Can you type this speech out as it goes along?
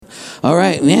All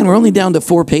right, man, we're only down to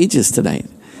 4 pages tonight.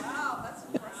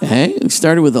 Hey, we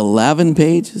started with 11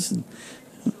 pages.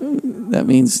 That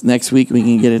means next week we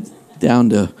can get it down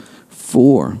to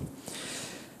 4.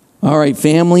 All right,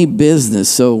 family business.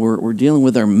 So we're dealing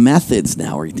with our methods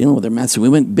now. We're dealing with our methods. We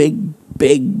went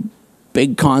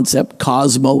big concept,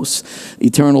 cosmos,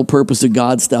 eternal purpose of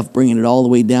God stuff, bringing it all the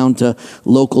way down to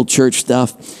local church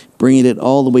stuff, bringing it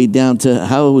all the way down to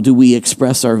how do we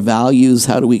express our values,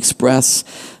 how do we express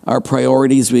our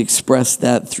priorities. We express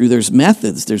that through there's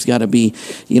methods. There's got to be,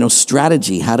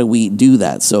 strategy. How do we do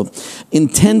that? So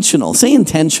intentional. Say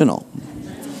intentional.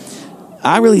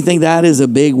 I really think that is a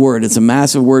big word. It's a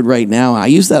massive word right now. I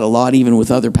use that a lot even with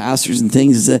other pastors and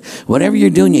things. Is that whatever you're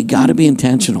doing, you got to be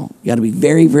intentional. You got to be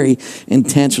very, very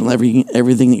intentional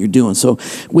everything that you're doing. So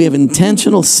we have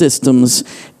intentional systems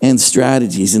and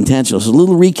strategies. Intentional. So a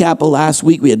little recap of last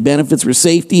week. We had benefits for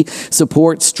safety,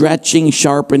 support, stretching,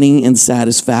 sharpening, and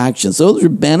satisfaction. So those are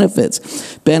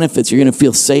benefits. Benefits. You're going to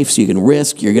feel safe so you can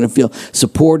risk. You're going to feel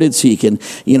supported so you can,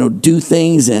 do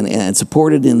things and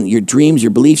supported in your dreams,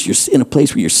 your beliefs. You're in a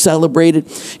place where you're celebrated.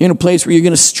 You're in a place where you're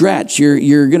going to stretch.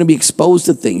 You're going to be exposed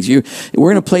to things.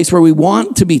 We're in a place where we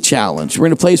want to be challenged. We're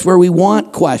in a place where we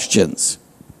want questions.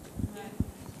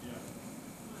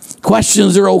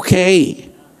 Questions are okay.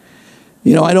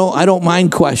 I don't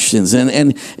mind questions,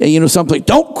 and some like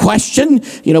don't question,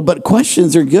 but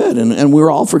questions are good, and we're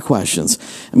all for questions.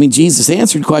 I mean, Jesus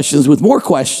answered questions with more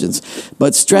questions,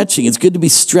 but stretching, it's good to be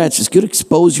stretched. It's good to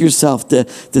expose yourself to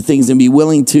things and be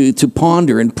willing to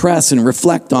ponder and press and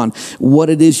reflect on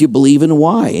what it is you believe and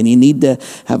why, and you need to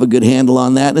have a good handle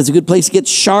on that, and it's a good place to get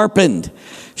sharpened.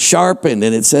 And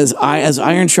it says, as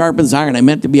iron sharpens iron. I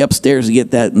meant to be upstairs to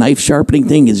get that knife sharpening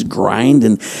thing is grind,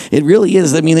 and it really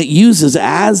is. I mean, it uses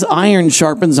as iron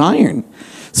sharpens iron.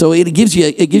 So it gives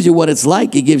you what it's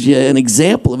like. It gives you an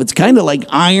example of it's kind of like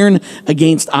iron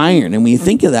against iron. And when you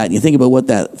think of that, and you think about what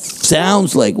that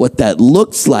sounds like, what that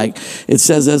looks like, it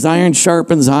says as iron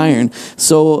sharpens iron,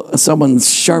 so someone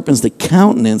sharpens the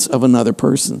countenance of another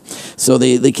person. So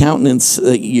the countenance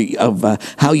of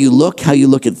how you look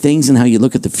at things, and how you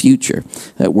look at the future.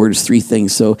 That word is 3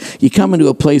 things. So you come into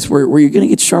a place where you're going to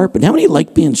get sharpened. How many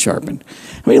like being sharpened?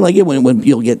 How many like it when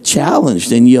you'll get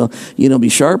challenged and you'll be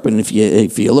sharpened?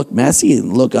 If you look messy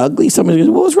and look ugly, somebody's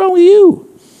going to say, "What's wrong with you?"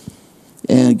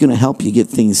 And going to help you get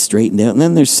things straightened out. And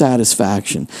then there's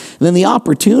satisfaction. And then the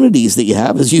opportunities that you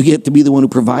have is you get to be the one who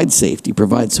provides safety,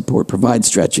 provides support, provides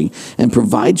stretching, and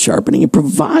provides sharpening, and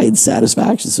provides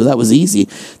satisfaction. So that was easy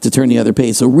to turn the other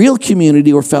page. So real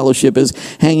community or fellowship is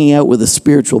hanging out with a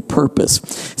spiritual purpose.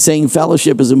 Saying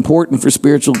fellowship is important for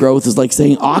spiritual growth is like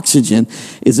saying oxygen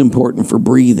is important for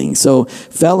breathing. So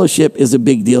fellowship is a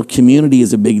big deal. Community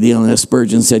is a big deal. And as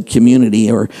Spurgeon said, community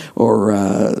or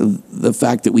the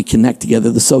fact that we connect together,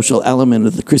 the social element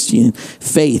of the Christian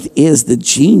faith is the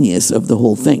genius of the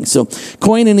whole thing. So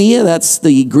koinonia, that's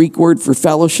the Greek word for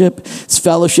fellowship. It's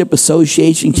fellowship,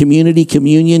 association, community,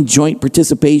 communion, joint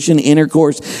participation,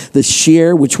 intercourse, the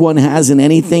share which one has in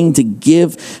anything, to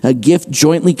give a gift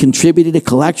jointly contributed, a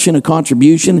collection, a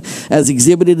contribution as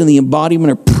exhibited in the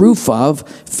embodiment or proof of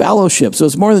fellowship. So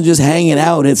it's more than just hanging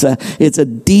out. It's a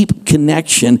deep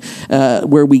connection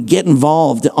where we get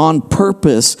involved on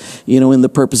purpose, in the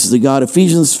purposes of God.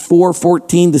 Ephesians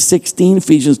 4:14-16,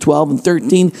 Ephesians 12 and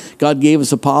 13, God gave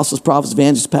us apostles, prophets,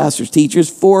 evangelists, pastors, teachers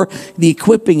for the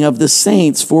equipping of the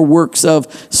saints for works of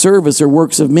service or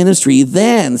works of ministry.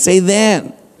 Then, say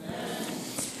then.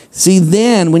 See,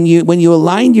 then when you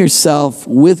align yourself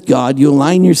with God, you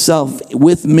align yourself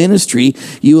with ministry,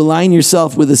 you align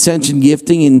yourself with ascension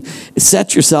gifting, and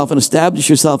set yourself and establish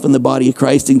yourself in the body of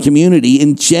Christ in community,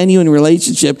 in genuine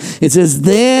relationship. It says,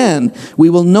 then we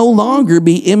will no longer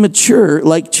be immature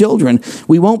like children.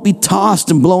 We won't be tossed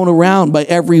and blown around by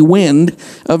every wind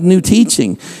of new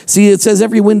teaching. See, it says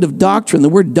every wind of doctrine. The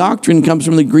word doctrine comes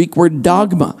from the Greek word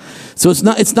dogma. So it's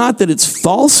not that it's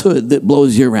falsehood that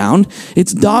blows you around.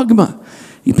 It's dogma.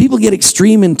 People get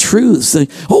extreme in truths. They,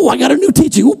 oh, I got a new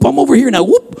teaching. Whoop, I'm over here now.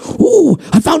 Whoop, oh,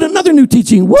 I found another new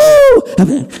teaching. Woo!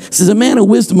 It says a man of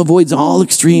wisdom avoids all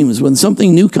extremes. When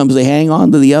something new comes, they hang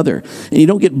on to the other. And you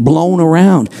don't get blown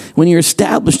around. When you're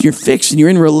established, you're fixed, and you're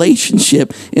in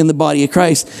relationship in the body of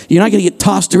Christ, you're not going to get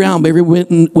tossed around by every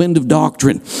wind of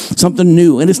doctrine. Something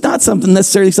new. And it's not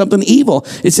necessarily something evil.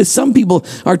 It's just some people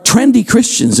are trendy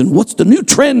Christians. And what's the new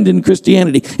trend in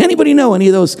Christianity? Anybody know any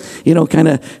of those, kind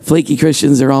of flaky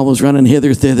Christians? They're always running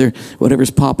hither, thither,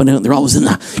 whatever's popping out. They're always in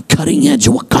the cutting edge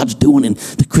of what God's doing in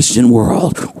the Christian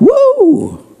world.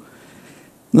 Woo!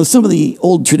 Now, some of the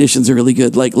old traditions are really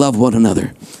good, like love one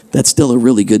another. That's still a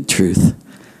really good truth.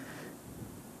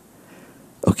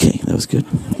 Okay, that was good.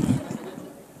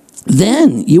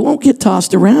 then you won't get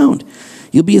tossed around.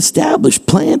 You'll be established,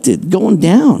 planted, going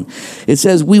down. It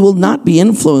says we will not be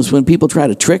influenced when people try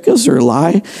to trick us or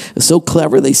lie. So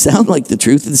clever they sound like the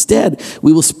truth. Instead,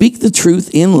 we will speak the truth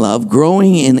in love,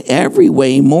 growing in every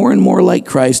way more and more like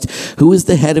Christ, who is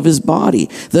the head of his body,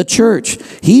 the church.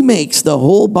 He makes the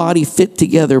whole body fit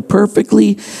together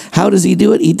perfectly. How does he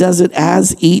do it? He does it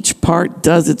as each part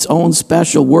does its own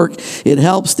special work. It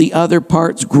helps the other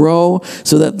parts grow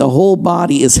so that the whole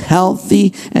body is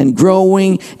healthy and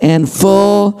growing and full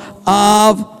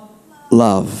of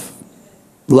love.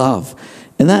 Love.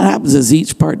 And that happens as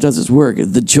each part does its work.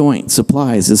 The joint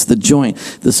supplies. It's the joint.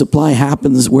 The supply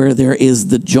happens where there is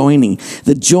the joining.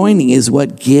 The joining is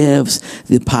what gives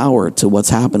the power to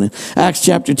what's happening. Acts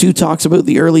chapter 2 talks about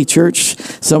the early church,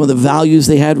 some of the values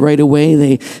they had right away.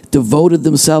 They devoted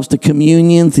themselves to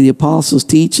communion, to the apostles'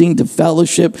 teaching, to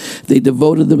fellowship. They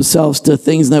devoted themselves to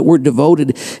things. And that word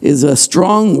devoted is a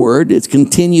strong word. It's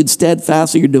continued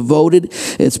steadfastly. You're devoted.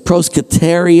 It's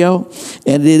proskyterio,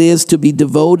 and it is to be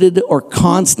devoted or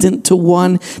constant to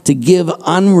one, to give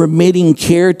unremitting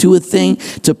care to a thing,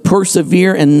 to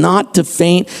persevere and not to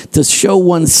faint, to show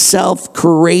oneself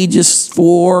courageous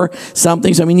for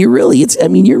something. So, you're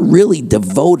really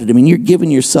devoted. You're giving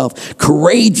yourself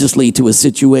courageously to a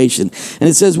situation. And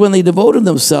it says when they devoted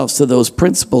themselves to those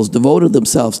principles, devoted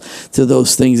themselves to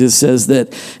those things, it says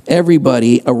that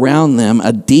everybody around them,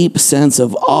 a deep sense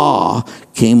of awe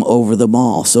came over them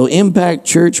all. So Impact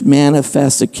Church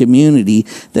manifests a community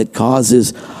that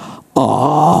causes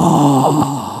awe.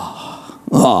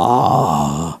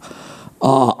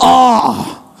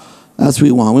 That's what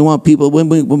we want. We want people, when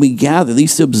we gather, they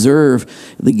used to observe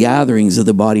the gatherings of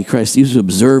the body of Christ. They used to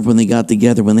observe when they got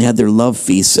together, when they had their love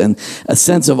feasts. And a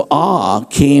sense of awe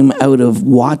came out of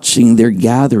watching their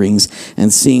gatherings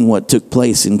and seeing what took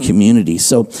place in community.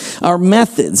 So our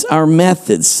methods.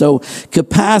 So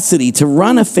capacity. To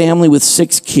run a family with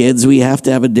 6 kids, we have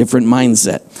to have a different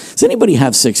mindset. Does anybody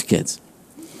have 6 kids?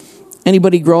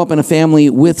 Anybody grow up in a family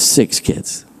with 6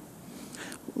 kids?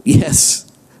 Yes.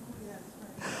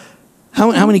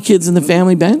 How many kids in the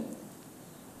family, Ben?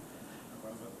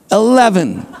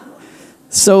 11.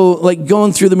 So,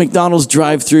 going through the McDonald's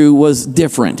drive-thru was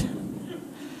different.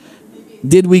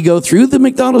 Did we go through the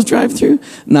McDonald's drive-thru?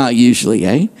 Not usually,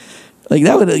 eh?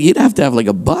 You'd have to have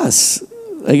a bus.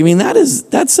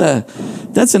 That's an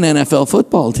NFL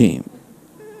football team.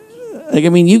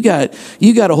 You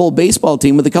got a whole baseball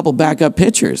team with a couple backup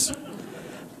pitchers.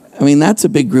 That's a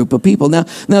big group of people. Now,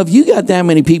 if you got that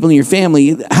many people in your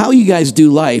family, how you guys do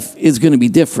life is going to be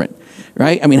different,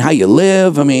 right? How you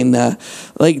live.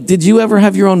 Did you ever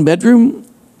have your own bedroom?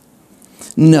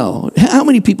 No. How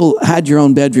many people had your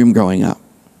own bedroom growing up?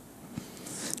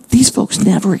 These folks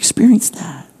never experienced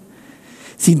that.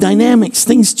 See, dynamics,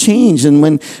 things change. And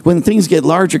when things get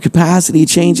larger, capacity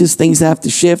changes, things have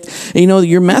to shift. And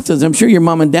your methods, I'm sure your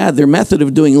mom and dad, their method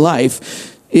of doing life,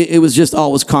 it was just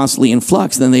always constantly in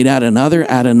flux. Then they'd add another.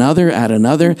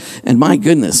 And my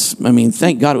goodness,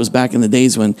 thank God it was back in the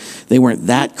days when they weren't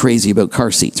that crazy about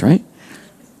car seats, right?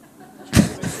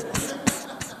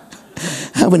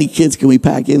 How many kids can we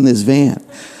pack in this van?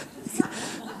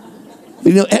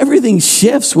 Everything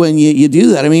shifts when you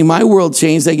do that. My world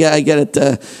changed. I get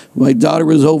it. My daughter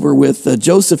was over with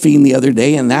Josephine the other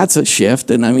day, and that's a shift.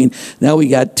 And now we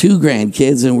got 2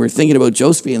 grandkids, and we're thinking about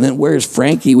Josephine. And then where's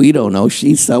Frankie? We don't know.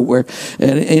 She's somewhere.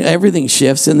 And everything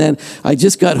shifts. And then I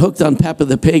just got hooked on Peppa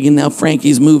the Pig, and now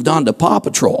Frankie's moved on to Paw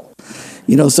Patrol.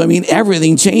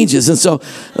 Everything changes. And so,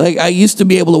 I used to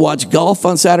be able to watch golf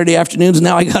on Saturday afternoons.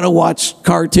 Now I got to watch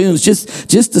cartoons just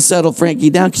to settle Frankie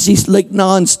down because she's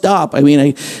nonstop. I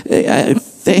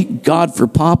thank God for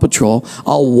Paw Patrol.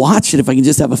 I'll watch it if I can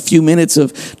just have a few minutes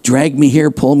of drag me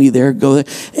here, pull me there, go there.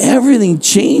 Everything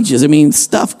changes.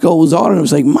 Stuff goes on. And I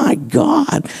was my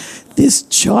God, this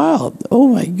child, oh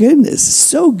my goodness,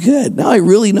 so good. Now I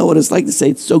really know what it's like to say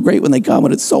it's so great when they come,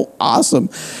 and it's so awesome.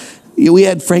 We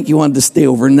had Frankie wanted to stay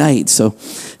overnight, so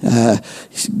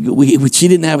she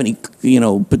didn't have any,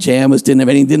 pajamas, didn't have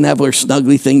anything, didn't have her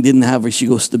snuggly thing, didn't have her. She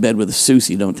goes to bed with a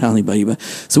Susie, don't tell anybody. But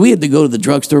so we had to go to the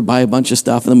drugstore, buy a bunch of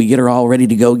stuff, and then we get her all ready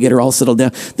to go, get her all settled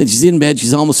down. Then she's in bed,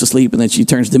 she's almost asleep, and then she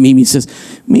turns to Mimi and says,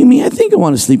 "Mimi, I think I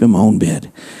want to sleep in my own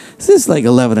bed." This is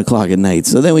 11 o'clock at night,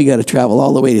 so then we got to travel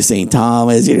all the way to St.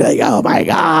 Thomas. You're oh my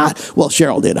God. Well,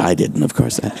 Cheryl did, I didn't, of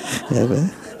course.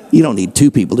 You don't need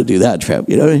 2 people to do that trip,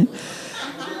 you know what I mean?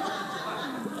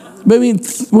 But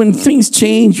when things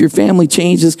change, your family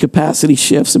changes, capacity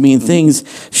shifts.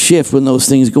 Things shift when those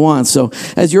things go on. So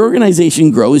as your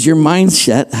organization grows, your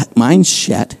mindset,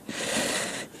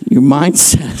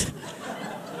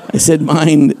 I said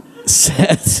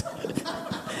mindset.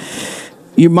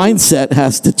 Your mindset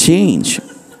has to change.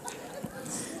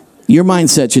 Your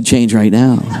mindset should change right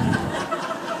now.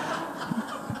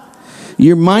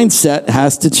 Your mindset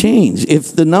has to change.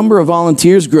 If the number of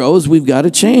volunteers grows, we've got to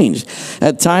change.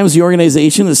 At times, the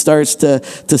organization starts to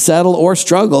settle or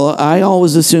struggle. I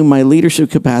always assume my leadership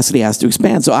capacity has to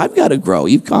expand. So I've got to grow.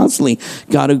 You've constantly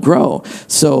got to grow.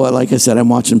 So like I said, I'm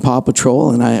watching Paw Patrol,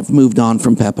 and I have moved on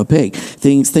from Peppa Pig.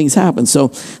 Things happen.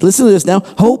 So listen to this now.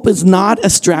 Hope is not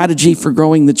a strategy for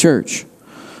growing the church.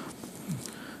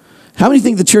 How many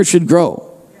think the church should grow?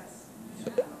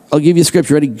 I'll give you a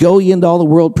scripture. Ready? Go ye into all the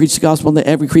world, preach the gospel to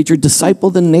every creature, disciple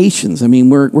the nations. I mean,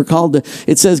 we're called to,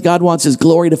 it says God wants his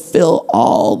glory to fill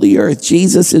all the earth.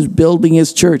 Jesus is building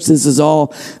his church. This is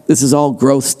all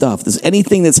growth stuff.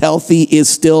 Anything that's healthy is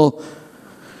still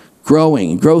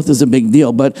growing. Growth is a big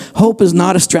deal, but hope is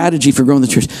not a strategy for growing the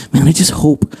church. Man, I just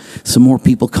hope some more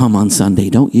people come on Sunday,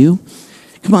 don't you?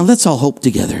 Come on, let's all hope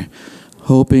together.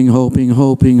 Hoping. Oh,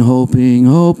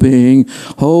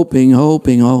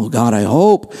 God, I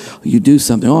hope you do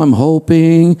something. Oh, I'm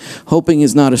hoping. Hoping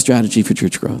is not a strategy for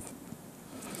church growth.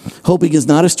 Hoping is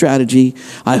not a strategy.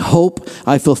 I hope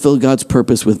I fulfill God's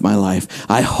purpose with my life.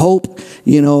 I hope,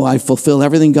 I fulfill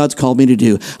everything God's called me to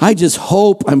do. I just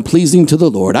hope I'm pleasing to the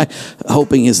Lord.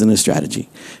 Hoping isn't a strategy.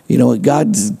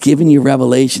 God's given you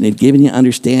revelation. He's given you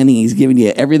understanding. He's given you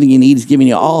everything you need. He's given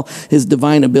you all his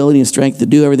divine ability and strength to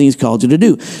do everything he's called you to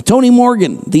do. Tony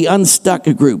Morgan, the Unstuck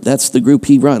Group. That's the group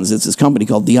he runs. It's his company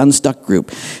called the Unstuck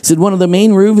Group. He said, one of the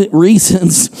main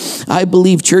reasons I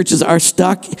believe churches are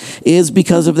stuck is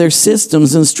because of their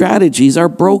systems and strategies are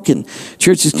broken.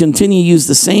 Churches continue to use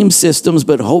the same systems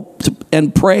but hope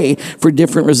and pray for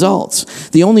different results.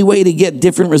 The only way to get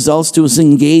different results is to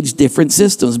engage different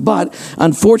systems. But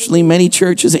unfortunately, many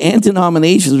churches and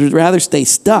denominations would rather stay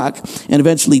stuck and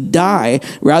eventually die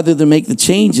rather than make the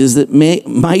changes that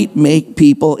might make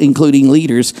people, including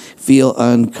leaders, feel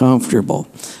uncomfortable.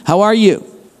 How are you?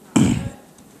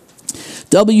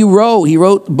 W. Rowe, he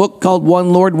wrote a book called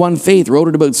One Lord, One Faith. Wrote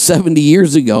it about 70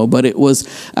 years ago, but it was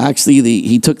actually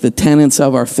he took the tenets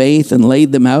of our faith and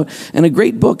laid them out. And a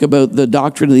great book about the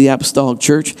doctrine of the apostolic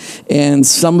church. And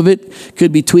some of it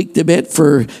could be tweaked a bit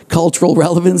for cultural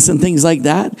relevance and things like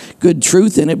that. Good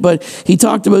truth in it. But he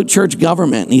talked about church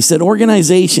government. And he said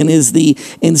organization is the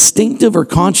instinctive or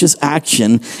conscious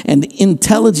action and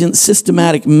intelligent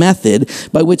systematic method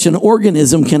by which an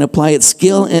organism can apply its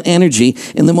skill and energy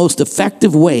in the most effective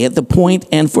way at the point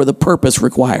and for the purpose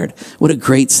required. What a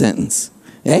great sentence.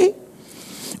 Eh?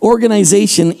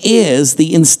 Organization is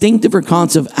the instinctive or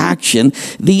conscious action,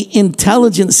 the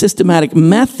intelligent systematic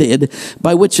method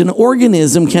by which an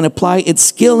organism can apply its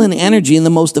skill and energy in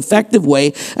the most effective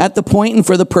way at the point and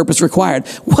for the purpose required.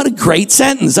 What a great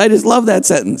sentence. I just love that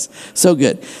sentence. So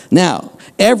good. Now,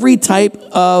 every type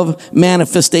of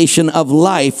manifestation of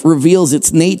life reveals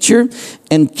its nature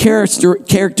and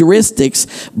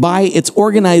characteristics by its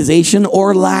organization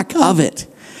or lack of it.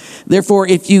 Therefore,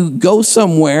 if you go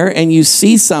somewhere and you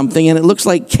see something and it looks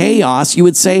like chaos, you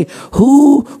would say,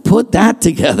 who put that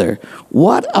together?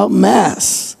 What a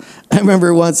mess. I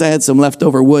remember once I had some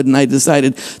leftover wood and I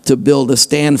decided to build a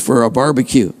stand for a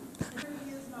barbecue.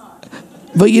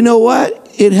 But you know what?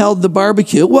 It held the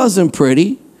barbecue. It wasn't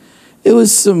pretty. It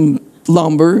was some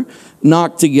lumber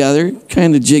knocked together,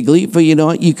 kind of jiggly, but you know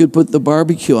what? You could put the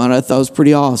barbecue on it. I thought it was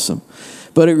pretty awesome.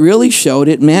 But it really showed,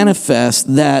 it manifests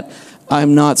that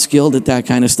I'm not skilled at that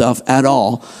kind of stuff at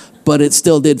all, but it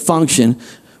still did function,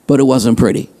 but it wasn't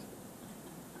pretty.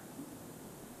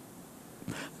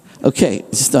 Okay,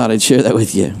 just thought I'd share that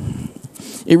with you.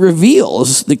 It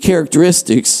reveals the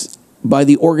characteristics by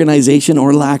the organization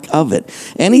or lack of it.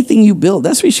 Anything you build,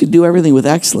 that's why you should do everything with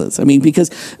excellence. I mean, because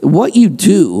what you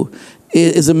do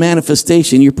is a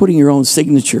manifestation. You're putting your own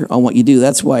signature on what you do.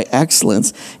 That's why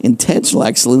excellence, intentional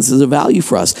excellence, is a value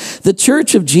for us. The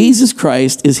Church of Jesus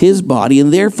Christ is his body,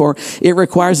 and therefore it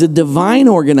requires a divine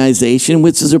organization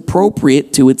which is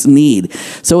appropriate to its need.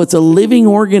 So it's a living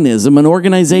organism, an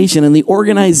organization, and the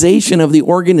organization of the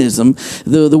organism,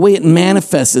 the way it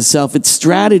manifests itself, its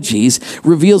strategies,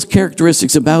 reveals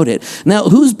characteristics about it. Now,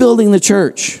 who's building the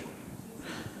church?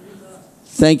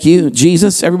 Thank you.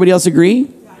 Jesus. Everybody else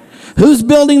agree? Who's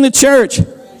building the church?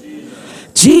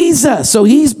 Jesus. So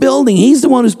he's building. He's the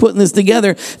one who's putting this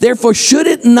together. Therefore, should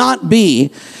it not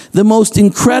be the most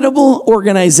incredible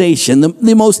organization,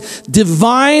 the most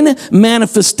divine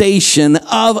manifestation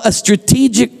of a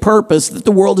strategic purpose that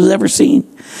the world has ever seen?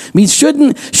 I mean,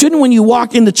 shouldn't when you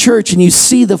walk into church and you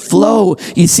see the flow,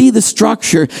 you see the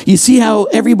structure, you see how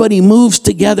everybody moves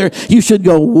together, you should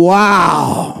go,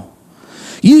 wow.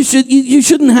 You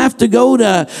shouldn't have to go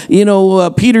to,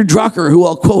 Peter Drucker, who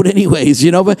I'll quote anyways,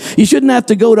 but you shouldn't have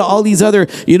to go to all these other,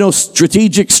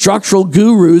 strategic structural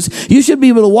gurus. You should be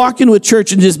able to walk into a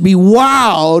church and just be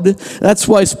wowed. That's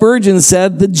why Spurgeon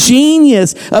said the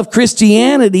genius of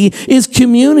Christianity is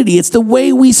community. It's the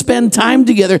way we spend time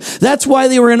together. That's why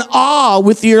they were in awe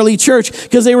with the early church,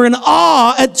 because they were in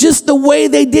awe at just the way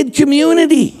they did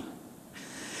community.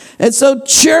 And so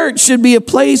church should be a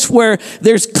place where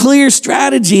there's clear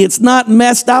strategy. It's not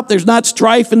messed up. There's not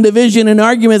strife and division and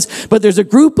arguments, but there's a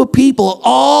group of people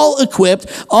all equipped,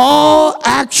 all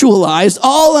actualized,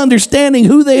 all understanding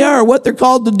who they are, what they're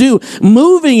called to do,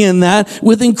 moving in that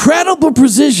with incredible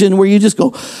precision, where you just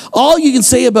go, all you can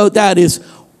say about that is,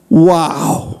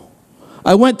 wow.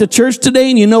 I went to church today,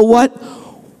 and you know what?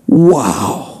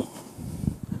 Wow.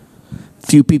 A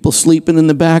few people sleeping in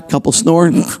the back, couple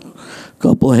snoring.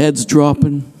 Couple of heads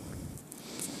dropping.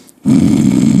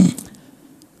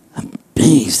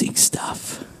 Amazing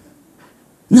stuff.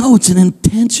 No, it's an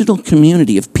intentional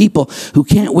community of people who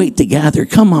can't wait to gather,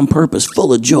 come on purpose,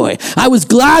 full of joy. I was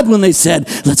glad when they said,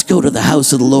 let's go to the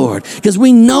house of the Lord, because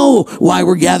we know why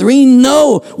we're gathering. We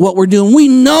know what we're doing. We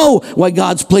know why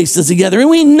God's placed us together,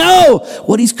 and we know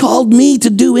what He's called me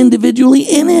to do individually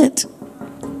in it.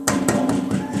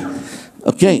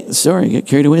 Okay, sorry, I got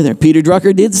carried away there. Peter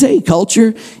Drucker did say,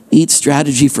 culture eats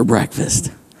strategy for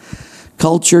breakfast.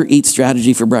 Culture eats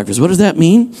strategy for breakfast. What does that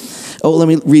mean? Oh, let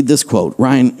me read this quote.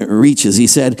 Ryan Reaches, he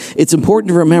said, it's important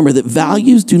to remember that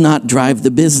values do not drive the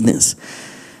business.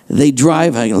 They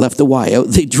drive, I left the Y out,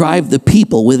 they drive the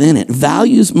people within it.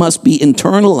 Values must be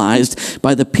internalized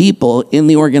by the people in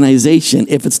the organization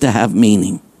if it's to have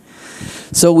meaning.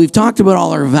 So we've talked about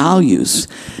all our values.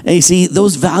 And you see,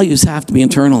 those values have to be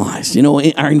internalized.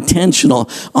 Our intentional,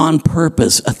 on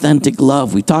purpose, authentic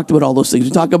love. We talked about all those things.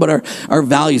 We talk about our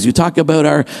values. We talk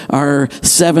about our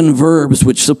 7 verbs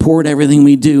which support everything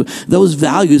we do. Those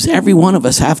values, every one of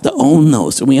us have to own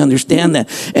those. And we understand that.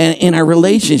 And in our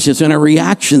relationships and our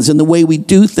reactions and the way we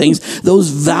do things, those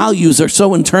values are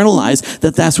so internalized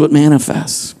that that's what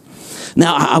manifests.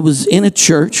 Now, I was in a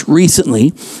church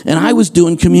recently, and I was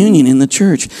doing communion in the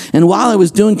church. And while I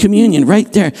was doing communion, right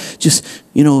there, just,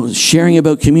 sharing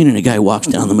about communion, a guy walks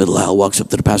down the middle aisle, walks up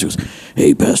to the pastor, goes,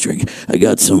 hey, Pastor, I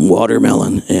got some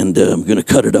watermelon, and I'm going to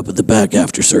cut it up at the back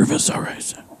after service. All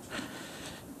right.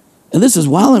 And this is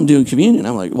while I'm doing communion.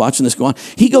 I'm like watching this go on.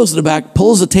 He goes to the back,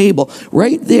 pulls a table.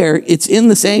 Right there, it's in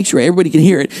the sanctuary. Everybody can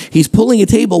hear it. He's pulling a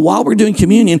table while we're doing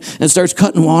communion and starts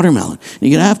cutting watermelon. And you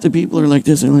get half the people are like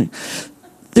this. They're like,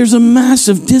 there's a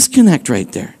massive disconnect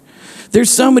right there. There's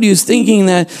somebody who's thinking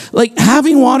that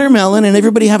having watermelon and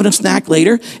everybody having a snack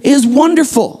later is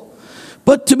wonderful.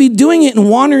 But to be doing it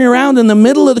and wandering around in the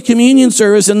middle of the communion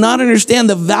service and not understand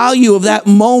the value of that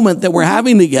moment that we're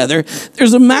having together,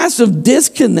 there's a massive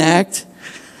disconnect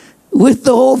with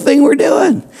the whole thing we're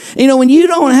doing. When you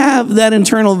don't have that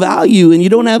internal value and you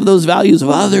don't have those values of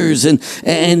others and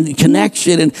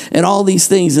connection and all these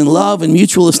things and love and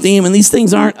mutual esteem, and these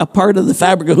things aren't a part of the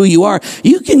fabric of who you are,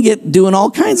 you can get doing all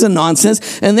kinds of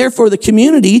nonsense. And therefore the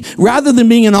community, rather than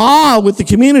being in awe with the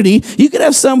community, you could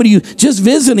have somebody who just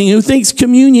visiting who thinks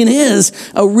communion is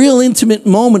a real intimate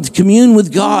moment to commune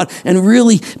with God and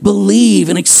really believe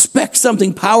and expect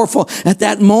something powerful at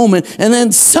that moment. And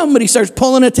then somebody starts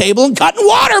pulling a table and cutting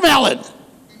watermelon.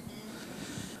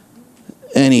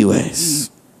 Anyways,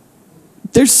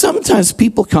 there's sometimes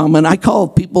people come, and I call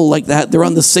people like that, they're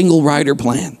on the single rider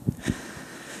plan.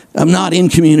 I'm not in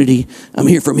community. I'm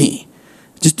here for me.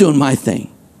 Just doing my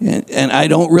thing. And I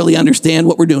don't really understand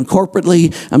what we're doing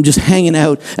corporately. I'm just hanging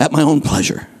out at my own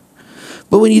pleasure.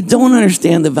 But when you don't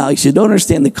understand the values, you don't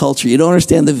understand the culture, you don't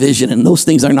understand the vision, and those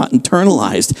things are not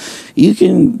internalized, you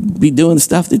can be doing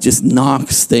stuff that just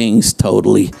knocks things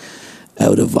totally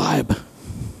out of vibe.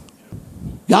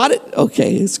 Got it?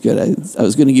 Okay, it's good. I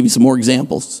was going to give you some more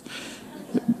examples.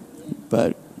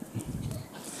 But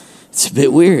it's a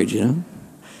bit weird,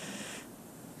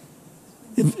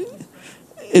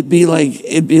 It'd be like,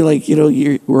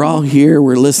 we're all here,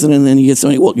 we're listening, and then you get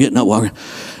somebody getting up, walking.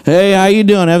 Hey, how you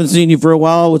doing? I haven't seen you for a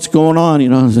while. What's going on?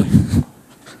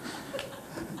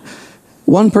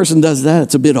 One person does that.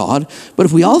 It's a bit odd. But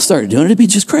if we all started doing it, it'd be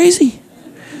just crazy.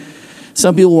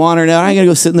 Some people wandering out. I got to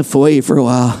go sit in the foyer for a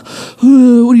while.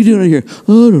 What are you doing out here?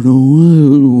 I don't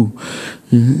know.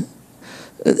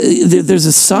 There's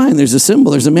a sign, there's a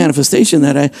symbol, there's a manifestation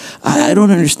that I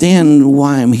don't understand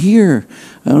why I'm here.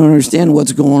 I don't understand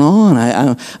what's going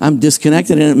on. I'm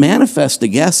disconnected, and it manifests to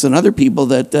guests and other people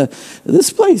that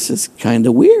this place is kind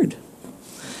of weird.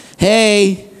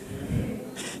 Hey,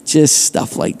 just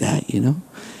stuff like that, Have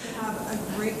a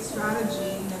great strategy,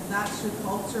 and if that's your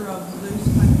culture,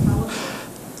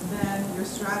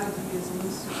 strategy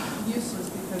is useless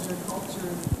because your culture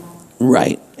is wrong.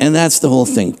 Right. And that's the whole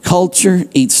thing. Culture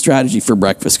eats strategy for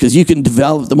breakfast, because you can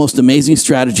develop the most amazing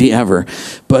strategy ever.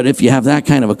 But if you have that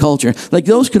kind of a culture, like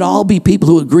those could all be people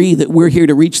who agree that we're here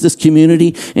to reach this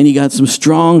community, and you got some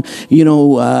strong,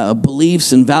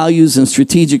 beliefs and values and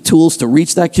strategic tools to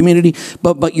reach that community.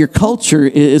 But your culture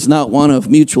is not one of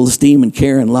mutual esteem and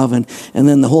care and love. And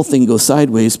then the whole thing goes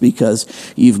sideways because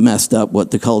you've messed up what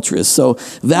the culture is. So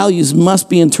values must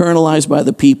be internalized by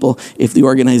the people if the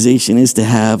organization is to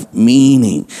have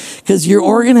meaning. Because your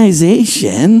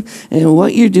organization and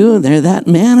what you're doing there, that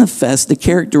manifests the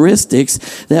characteristics,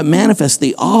 that manifests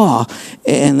the awe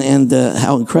and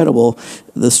how incredible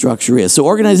the structure is. So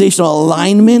organizational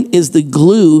alignment is the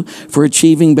glue for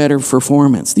achieving better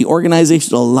performance. The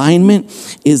organizational alignment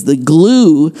is the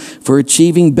glue for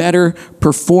achieving better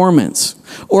performance.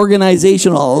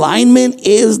 Organizational alignment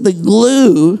is the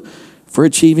glue for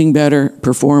achieving better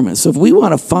performance. So if we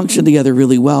want to function together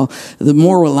really well, the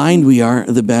more aligned we are,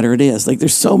 the better it is. Like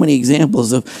there's so many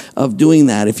examples of doing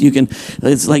that. If you can,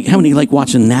 it's like, how many like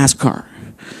watching NASCAR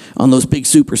on those big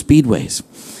super speedways?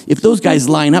 If those guys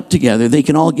line up together, they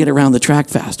can all get around the track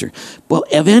faster. Well,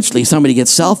 eventually somebody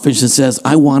gets selfish and says,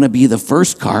 I want to be the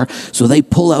first car. So they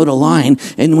pull out a line.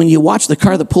 And when you watch the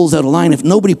car that pulls out a line, if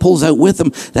nobody pulls out with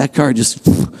them, that car just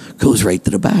goes right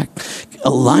to the back.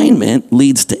 Alignment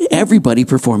leads to everybody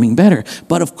performing better.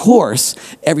 But of course,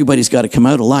 everybody's got to come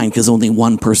out of line because only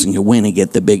one person can win and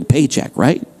get the big paycheck,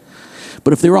 right?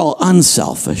 But if they're all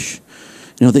unselfish,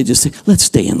 they just say, let's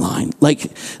stay in line.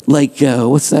 Like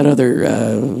what's that other,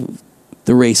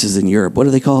 the races in Europe? What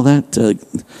do they call that?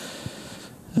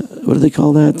 What do they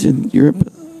call that in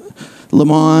Europe? Le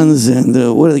Mans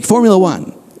and Formula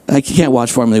One. I can't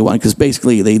watch Formula One because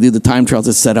basically they do the time trials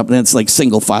that's set up and it's like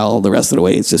single file the rest of the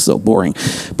way. It's just so boring.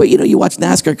 But you watch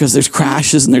NASCAR because there's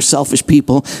crashes and there's selfish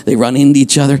people. They run into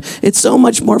each other. It's so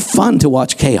much more fun to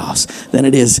watch chaos than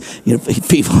it is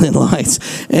people in lines.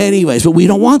 Anyways, but we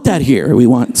don't want that here. We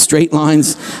want straight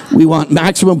lines. We want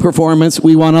maximum performance.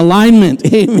 We want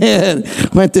alignment. Amen.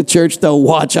 Went to church to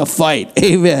watch a fight.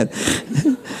 Amen.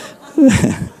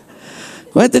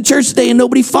 Went to church today and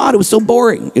nobody fought. It was so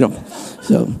boring,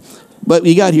 So, but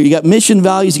you got mission,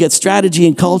 values, you got strategy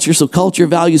and culture. So culture,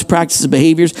 values, practices,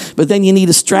 behaviors. But then you need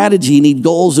a strategy. You need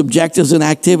goals, objectives, and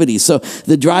activities. So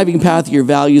the driving path are your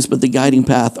values, but the guiding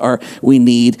path we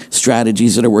need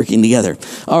strategies that are working together.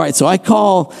 All right, so I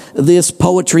call this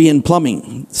poetry and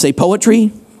plumbing. Say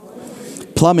poetry,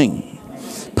 plumbing.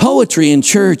 Poetry in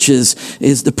church is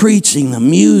the preaching, the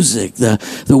music,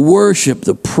 the worship,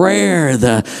 the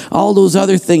prayer, all those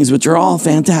other things, which are all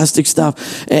fantastic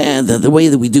stuff. And the way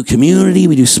that we do community,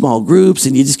 we do small groups,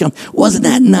 and you just come, wasn't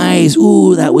that nice?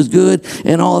 Ooh, that was good,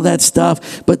 and all of that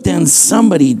stuff. But then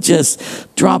somebody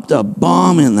just dropped a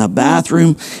bomb in the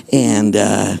bathroom, and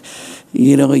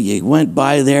you went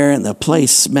by there and the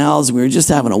place smells. We were just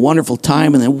having a wonderful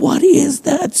time. And then what is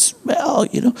that smell?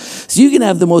 So you can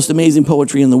have the most amazing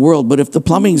poetry in the world, but if the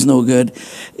plumbing's no good,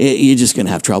 you're just going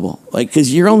to have trouble.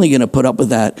 Because you're only going to put up with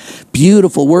that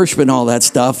beautiful worship and all that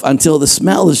stuff until the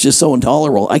smell is just so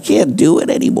intolerable. I can't do it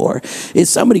anymore. Is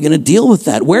somebody going to deal with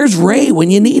that? Where's Ray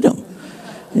when you need him?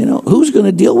 Who's going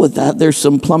to deal with that? There's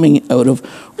some plumbing out of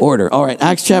order. All right,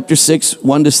 Acts chapter 6,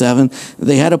 1-7,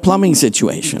 they had a plumbing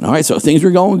situation. All right, so things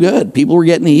were going good. People were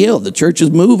getting healed. The church is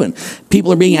moving.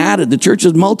 People are being added. The church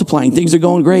is multiplying. Things are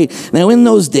going great. Now in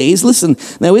those days, when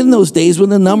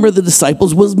the number of the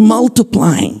disciples was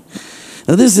multiplying.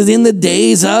 Now, this is in the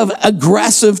days of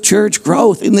aggressive church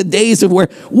growth, in the days of where,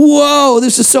 whoa,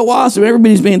 this is so awesome.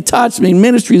 Everybody's being touched.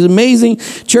 Ministry is amazing.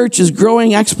 Church is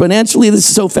growing exponentially. This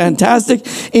is so fantastic.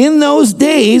 In those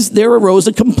days, there arose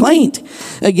a complaint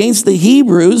against the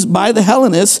Hebrews by the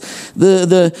Hellenists,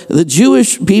 the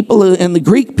Jewish people and the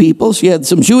Greek people. So you had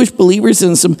some Jewish believers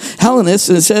and some Hellenists,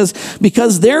 and it says,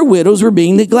 because their widows were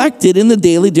being neglected in the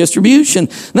daily distribution.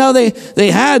 Now,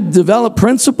 they had developed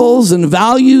principles and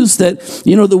values that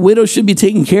the widow should be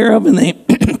taken care of, and they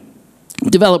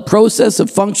developed process of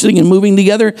functioning and moving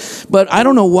together. But I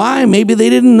don't know why. Maybe they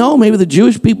didn't know. Maybe the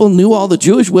Jewish people knew all the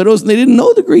Jewish widows and they didn't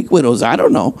know the Greek widows. I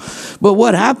don't know. But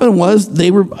what happened was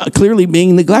they were clearly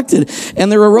being neglected,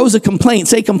 and there arose a complaint.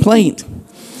 Say complaint.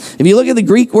 If you look at the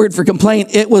Greek word for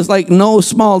complaint, it was like no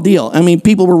small deal.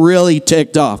 People were really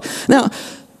ticked off. Now,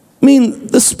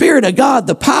 the Spirit of God,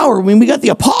 the power. We got the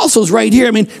apostles right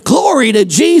here. Glory to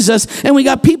Jesus. And we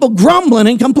got people grumbling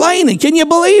and complaining. Can you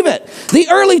believe it? The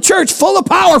early church, full of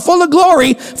power, full of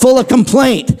glory, full of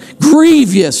complaint.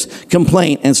 Grievous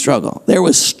complaint and struggle. There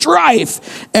was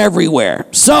strife everywhere.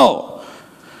 So,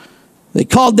 they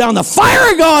called down the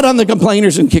fire of God on the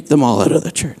complainers and kicked them all out of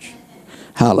the church.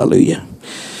 Hallelujah.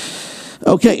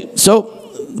 Okay, so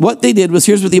what they did was,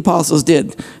 here's what the apostles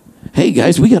did. Hey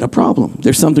guys, we got a problem.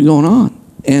 There's something going on.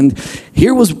 And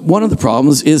here was one of the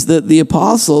problems, is that the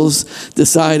apostles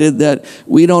decided that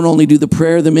we don't only do the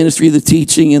prayer, the ministry, the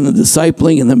teaching, and the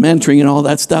discipling, and the mentoring, and all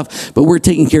that stuff, but we're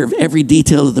taking care of every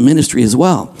detail of the ministry as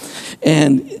well.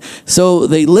 And so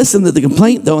they listened to the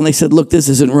complaint, though, and they said, look, this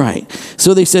isn't right.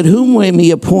 So they said, whom may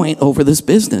we appoint over this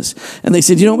business? And they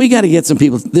said, we got to get some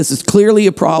people. This is clearly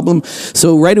a problem.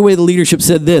 So right away, the leadership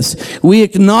said this: we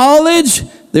acknowledge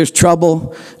there's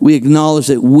trouble. We acknowledge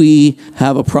that we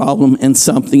have a problem and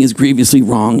something is grievously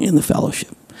wrong in the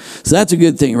fellowship. So that's a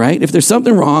good thing, right? If there's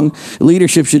something wrong,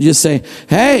 leadership should just say,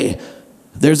 hey,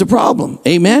 there's a problem.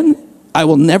 Amen? I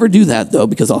will never do that, though,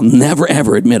 because I'll never,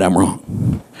 ever admit I'm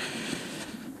wrong.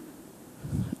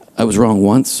 I was wrong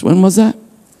once. When was that?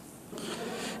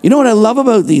 You know what I love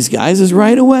about these guys is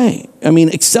right away.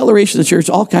 Acceleration of the church,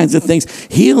 all kinds of things,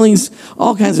 healings,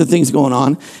 all kinds of things going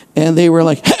on. And they were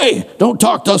like, hey, don't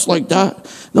talk to us like that.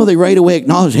 No, they right away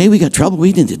acknowledged, hey, we got trouble.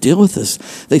 We need to deal with this.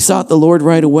 They sought the Lord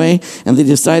right away, and they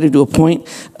decided to appoint,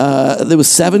 there was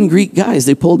 7 Greek guys.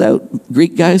 They pulled out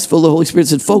Greek guys full of the Holy Spirit,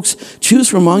 said, folks, choose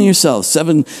from among yourselves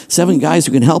 7 guys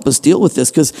who can help us deal with this,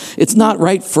 because it's not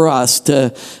right for us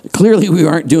to, clearly we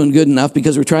aren't doing good enough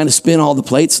because we're trying to spin all the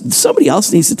plates. Somebody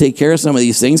else needs to take care of some of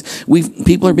these things.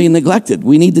 People are being neglected.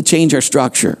 We need to change our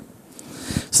structure.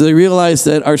 So they realized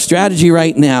that our strategy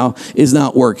right now is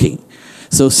not working.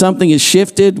 So something has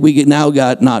shifted. We now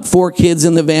got not 4 kids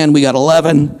in the van, we got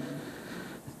 11.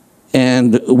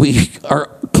 And we are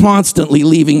constantly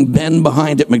leaving Ben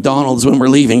behind at McDonald's when we're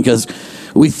leaving because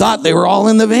we thought they were all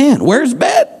in the van. Where's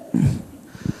Ben?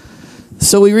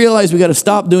 So we realized we got to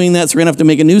stop doing that. So we're going to have to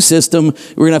make a new system.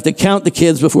 We're going to have to count the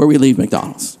kids before we leave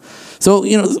McDonald's. So,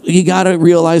 you got to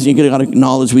realize, you got to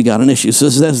acknowledge we got an issue. So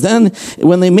it says, then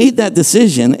when they made that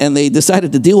decision and they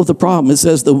decided to deal with the problem, it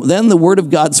says, then the word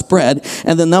of God spread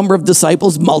and the number of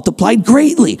disciples multiplied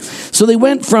greatly. So they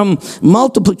went from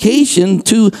multiplication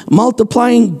to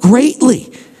multiplying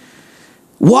greatly.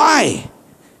 Why?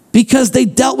 Because they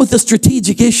dealt with a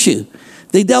strategic issue.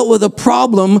 They dealt with a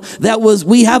problem that was,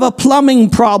 we have a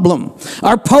plumbing problem.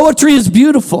 Our poetry is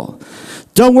beautiful.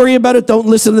 Don't worry about it. Don't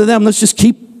listen to them. Let's just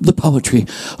keep the poetry.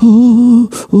 Ooh,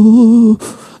 ooh.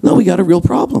 No, we got a real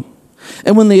problem.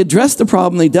 And when they addressed the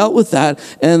problem, they dealt with that,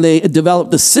 and they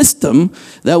developed a system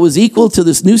that was equal to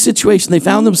this new situation they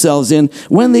found themselves in.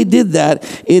 When they did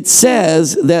that, it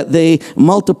says that they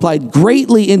multiplied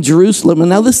greatly in Jerusalem.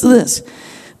 And now listen to this.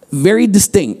 Very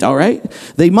distinct, all right?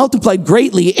 They multiplied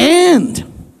greatly, and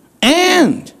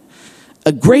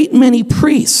a great many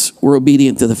priests were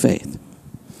obedient to the faith.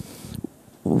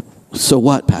 So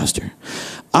what, Pastor?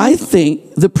 I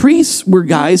think the priests were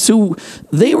guys who,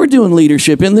 they were doing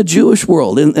leadership in the Jewish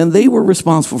world, and they were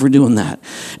responsible for doing that.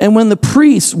 And when the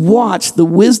priests watched the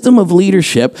wisdom of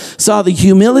leadership, saw the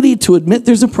humility to admit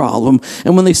there's a problem,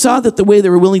 and when they saw that the way they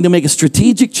were willing to make a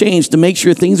strategic change to make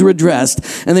sure things were addressed,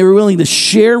 and they were willing to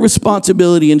share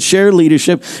responsibility and share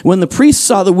leadership, when the priests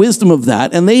saw the wisdom of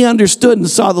that, and they understood and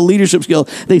saw the leadership skill,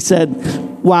 they said,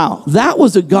 wow, that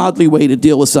was a godly way to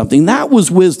deal with something. That was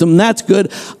wisdom. That's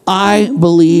good. I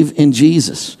believe in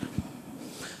Jesus.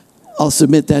 I'll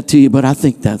submit that to you, but I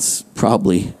think that's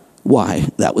probably why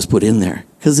that was put in there,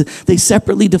 because they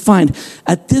separately defined.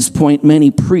 At this point, many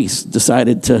priests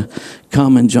decided to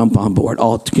come and jump on board.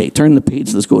 Okay, turn the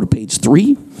page. Let's go to page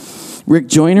 3. Rick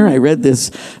Joyner, I read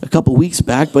this a couple weeks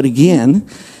back, but again,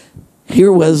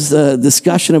 here was a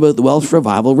discussion about the Welsh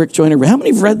revival. Rick Joyner, how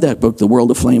many have read that book, The World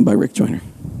Aflame by Rick Joyner?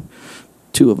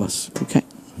 2 of us, okay.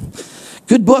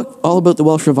 Good book, all about the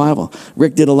Welsh revival.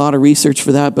 Rick did a lot of research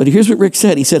for that, but here's what Rick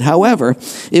said. He said, however,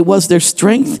 it was their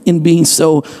strength in being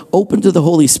so open to the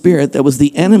Holy Spirit that was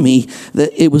the enemy,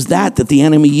 that the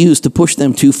enemy used to push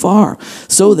them too far,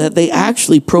 so that they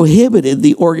actually prohibited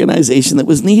the organization that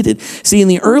was needed. See, in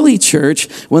the early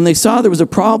church, when they saw there was a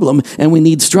problem and we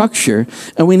need structure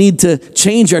and we need to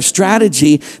change our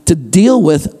strategy to deal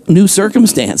with new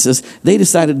circumstances, they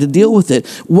decided to deal with it.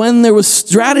 When there was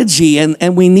strategy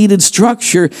and we needed structure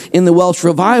in the Welsh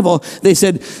revival, they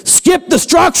said, skip the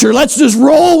structure, let's just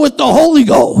roll with the Holy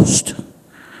Ghost.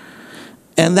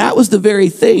 And that was the very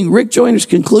thing. Rick Joyner's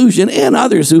conclusion, and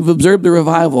others who've observed the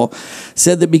revival,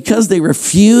 said that because they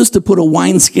refused to put a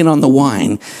wineskin on the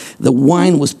wine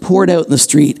was poured out in the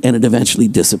street and it eventually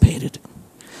dissipated.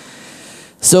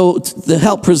 So to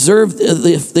help preserve,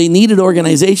 if they needed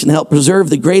organization, to help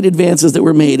preserve the great advances that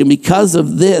were made. And because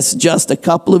of this, just a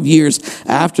couple of years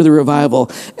after the revival,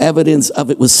 evidence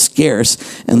of it was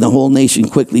scarce, and the whole nation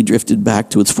quickly drifted back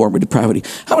to its former depravity.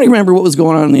 How many remember what was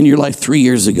going on in your life 3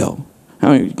 years ago?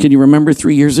 Can you remember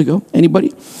 3 years ago?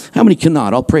 Anybody? How many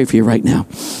cannot? I'll pray for you right now.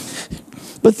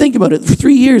 But think about it. For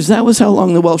 3 years, that was how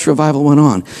long the Welsh revival went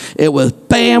on. It was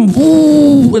bam,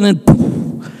 whoo, and then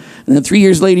poof. And then 3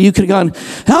 years later, you could have gone,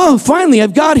 oh, finally,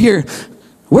 I've got here.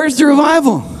 Where's the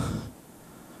revival?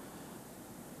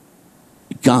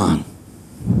 Gone.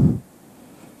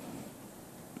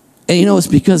 And you know, it's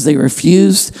because they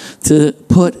refused to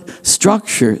put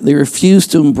structure. They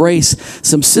refused to embrace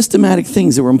some systematic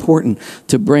things that were important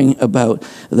to bring about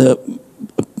the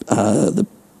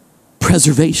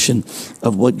preservation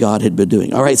of what God had been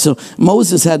doing. All right, so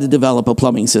Moses had to develop a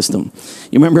plumbing system.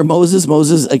 You remember Moses?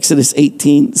 Moses, Exodus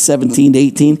 18, 17 to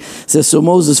 18, says, so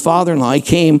Moses' father-in-law, he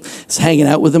came, was hanging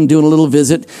out with him, doing a little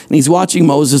visit, and he's watching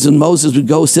Moses, and Moses would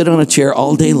go sit on a chair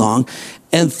all day long,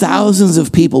 and thousands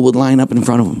of people would line up in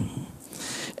front of him.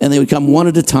 And they would come one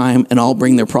at a time and all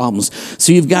bring their problems.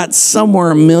 So you've got somewhere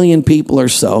 1 million people or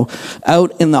so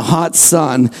out in the hot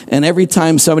sun. And every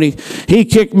time somebody, he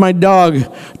kicked my dog.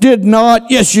 Did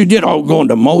not. Yes, you did. Oh, going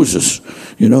to Moses.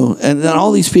 You know, and then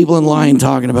all these people in line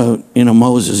talking about,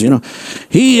 Moses,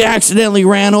 He accidentally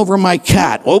ran over my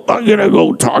cat. Oh, I'm going to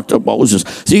go talk to Moses.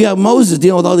 So you got Moses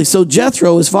dealing with all these. So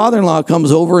Jethro, his father-in-law,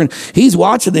 comes over and he's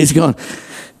watching this going,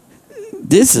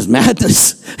 this is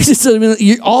madness. He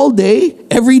said, all day,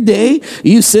 every day,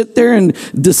 you sit there and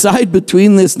decide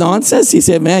between this nonsense. He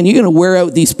said, man, you're going to wear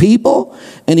out these people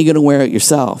and you're going to wear out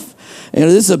yourself. And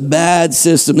this is a bad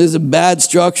system. This is a bad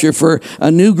structure for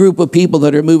a new group of people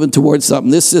that are moving towards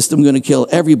something. This system is going to kill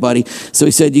everybody. So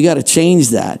he said, you got to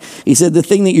change that. He said, the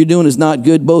thing that you're doing is not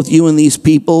good. Both you and these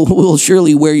people will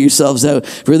surely wear yourselves out.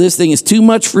 For this thing is too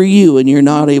much for you, and you're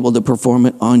not able to perform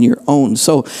it on your own.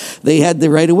 So they had to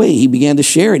right away. He began to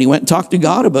share it. He went and talked to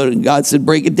God about it. And God said,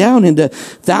 break it down into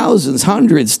thousands,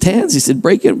 hundreds, tens. He said,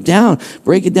 break it down,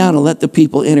 and let the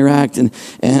people interact and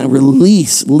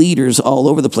release leaders all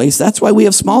over the place. That's why we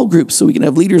have small groups, so we can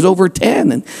have leaders over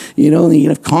 10, and you can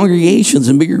have congregations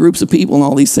and bigger groups of people and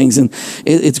all these things. And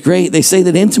it's great. They say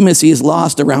that intimacy is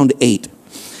lost around 8.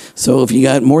 So if you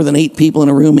got more than 8 people in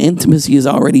a room, intimacy is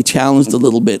already challenged a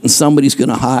little bit, and somebody's going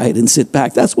to hide and sit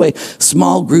back. That's why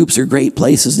small groups are great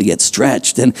places to get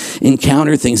stretched and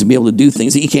encounter things and be able to do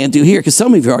things that you can't do here. Because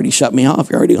some of you already shut me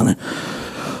off. You're already on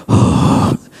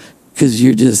because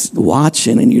you're just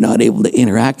watching and you're not able to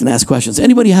interact and ask questions.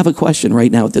 Anybody have a question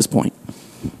right now at this point?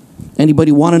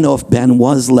 Anybody want to know if Ben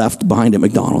was left behind at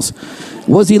McDonald's?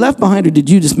 Was he left behind, or did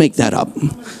you just make that up?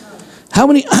 How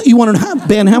many, you want to know,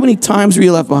 Ben, how many times were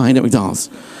you left behind at McDonald's?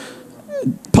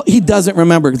 He doesn't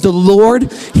remember. The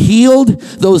Lord healed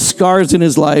those scars in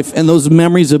his life, and those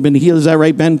memories have been healed. Is that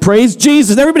right, Ben? Praise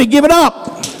Jesus. Everybody give it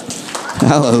up.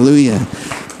 Hallelujah.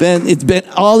 Ben, it's been,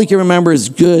 all he can remember is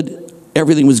good.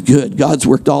 Everything was good. God's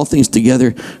worked all things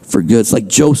together for good. It's like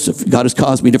Joseph. God has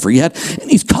caused me to forget,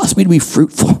 and he's caused me to be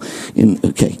fruitful.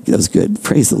 Okay, that was good.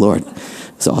 Praise the Lord.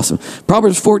 It's awesome.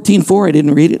 Proverbs 14:4, I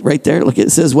didn't read it right there. Look, it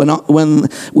says, when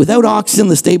without oxen,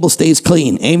 the stable stays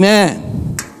clean. Amen.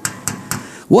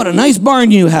 What a nice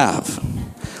barn you have.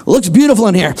 Looks beautiful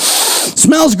in here.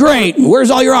 Smells great.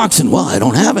 Where's all your oxen? Well, I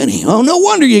don't have any. Oh, no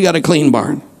wonder you got a clean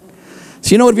barn.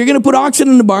 So you know what? If you're going to put oxen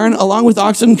in the barn, along with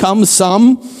oxen comes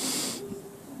some.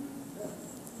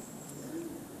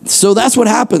 So that's what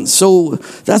happens. So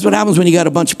that's what happens when you got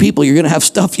a bunch of people. You're going to have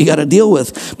stuff you got to deal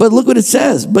with. But look what it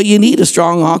says. But you need a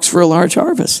strong ox for a large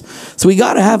harvest. So we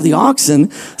got to have the oxen.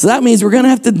 So that means we're going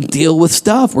to have to deal with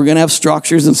stuff. We're going to have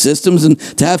structures and systems. And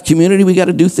to have community, we got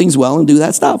to do things well and do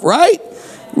that stuff. Right?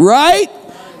 Right?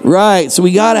 Right. So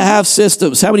we got to have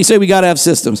systems. How many say we got to have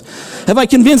systems? Have I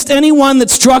convinced anyone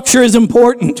that structure is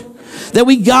important? That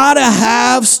we got to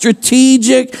have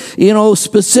strategic,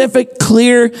 specific,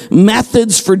 clear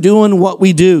methods for doing what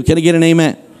we do. Can I get an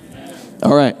amen?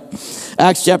 All right.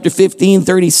 Acts chapter 15,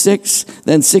 36,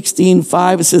 then 16,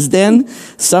 5. It says, then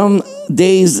some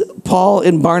days Paul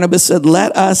and Barnabas said,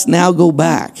 let us now go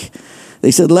back. They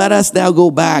said, let us now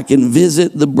go back and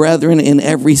visit the brethren in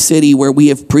every city where we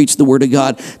have preached the word of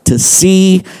God to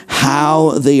see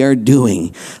how they are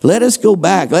doing. Let us go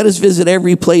back. Let us visit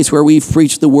every place where we've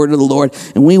preached the word of the Lord,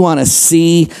 and we want to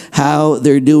see how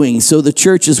they're doing. So the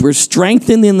churches were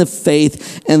strengthened in the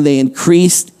faith, and they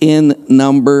increased in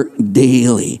number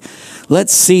daily.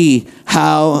 Let's see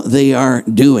how they are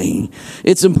doing.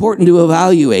 It's important to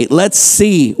evaluate. Let's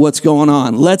see what's going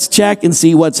on. Let's check and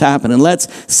see what's happening.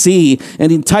 Let's see.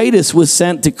 And Titus was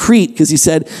sent to Crete because he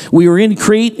said, we were in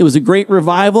Crete. It was a great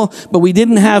revival, but we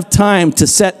didn't have time to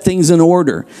set things in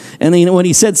order. And when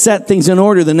he said set things in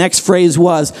order, the next phrase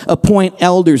was appoint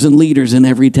elders and leaders in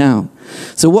every town.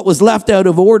 So what was left out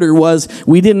of order was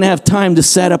we didn't have time to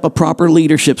set up a proper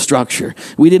leadership structure.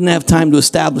 We didn't have time to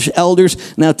establish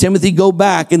elders. Now, Timothy, go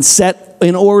back and set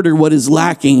in order what is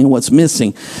lacking and what's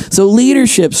missing. So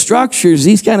leadership structures,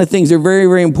 these kind of things are very,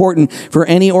 very important for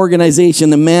any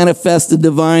organization to manifest the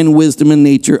divine wisdom and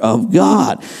nature of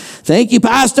God. Thank you,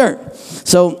 Pastor.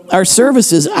 So our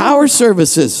services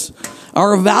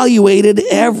are evaluated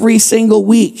every single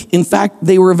week. In fact,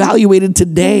 they were evaluated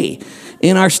today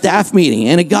in our staff meeting,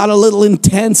 and it got a little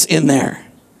intense in there.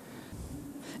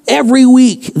 Every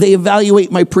week, they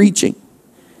evaluate my preaching.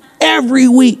 Every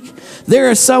week.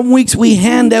 There are some weeks we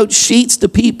hand out sheets to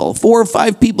people. 4 or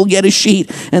 5 people get a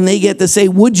sheet, and they get to say,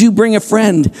 would you bring a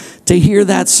friend to hear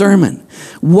that sermon?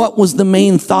 What was the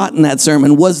main thought in that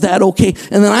sermon? Was that okay?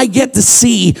 And then I get to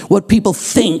see what people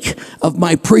think of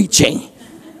my preaching.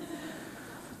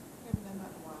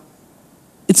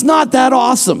 It's not that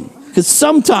awesome, because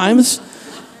sometimes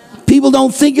people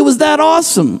don't think it was that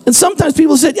awesome. And sometimes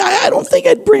people said, I don't think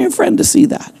I'd bring a friend to see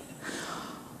that.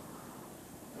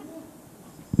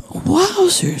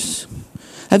 Wowzers.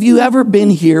 Have you ever been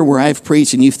here where I've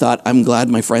preached and you've thought, I'm glad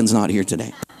my friend's not here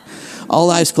today? All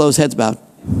eyes closed, heads bowed.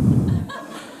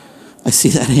 I see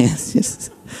that hand. Yes.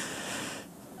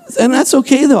 And that's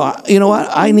okay, though. You know what?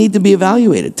 I need to be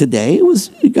evaluated. Today,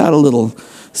 it got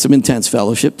some intense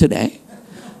fellowship today.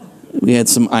 We had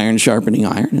some iron sharpening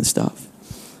iron and stuff.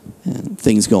 And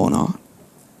things going on.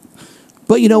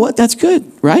 But you know what? That's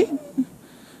good, right?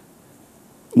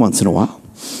 Once in a while.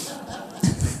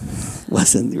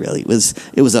 Wasn't really.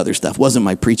 It was other stuff. It wasn't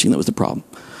my preaching that was the problem.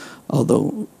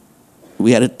 Although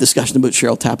we had a discussion about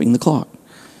Cheryl tapping the clock.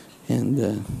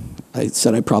 And I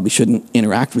said I probably shouldn't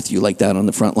interact with you like that on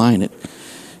the front line. It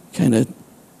kind of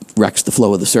wrecks the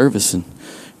flow of the service and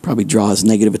probably draws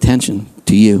negative attention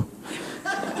to you.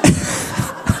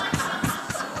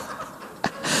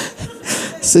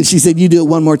 So she said, you do it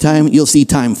one more time, you'll see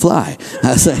time fly. I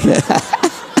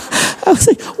was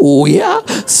like, oh yeah?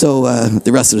 So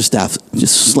the rest of the staff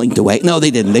just slinked away. No,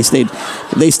 they didn't.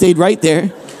 They stayed right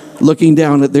there, looking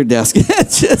down at their desk.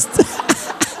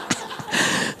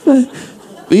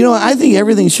 But you know, I think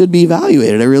everything should be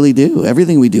evaluated. I really do.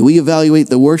 Everything we do. We evaluate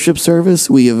the worship service.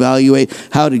 We evaluate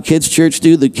how did Kids Church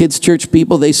do. The Kids Church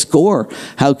people, they score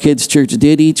how Kids Church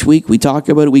did each week. We talk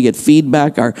about it. We get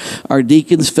feedback. Our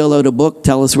deacons fill out a book,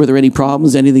 tell us were there any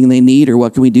problems, anything they need, or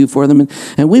what can we do for them.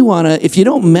 And we want to, if you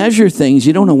don't measure things,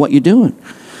 you don't know what you're doing.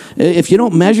 If you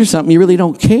don't measure something, you really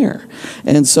don't care.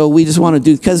 And so we just want to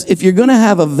do, because if you're going to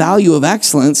have a value of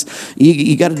excellence,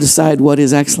 you got to decide what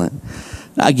is excellent.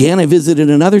 Again, I visited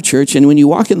another church, and when you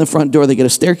walk in the front door, they get a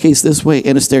staircase this way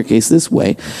and a staircase this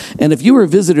way. And if you were a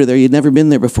visitor there, you'd never been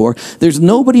there before, there's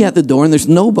nobody at the door, and there's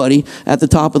nobody at the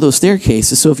top of those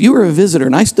staircases. So if you were a visitor,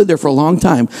 and I stood there for a long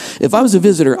time, if I was a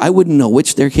visitor, I wouldn't know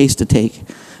which staircase to take.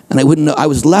 And I wouldn't know. I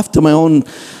was left to my own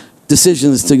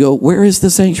decisions to go, where is the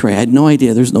sanctuary? I had no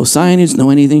idea. There's no signage, no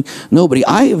anything, nobody.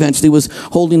 I eventually was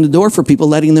holding the door for people,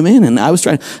 letting them in, and I was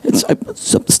trying, I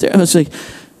was up the stairs, I was like,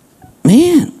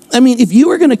 man, I mean, if you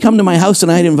were going to come to my house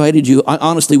and I had invited you, I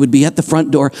honestly would be at the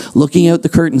front door looking out the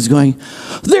curtains going,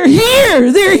 they're here,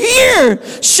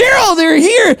 Cheryl, they're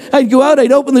here. I'd go out,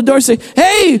 I'd open the door and say,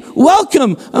 hey,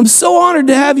 welcome. I'm so honored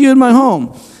to have you in my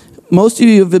home. Most of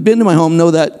you who have been to my home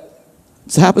know that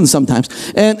it happens sometimes.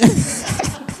 And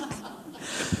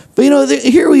but you know,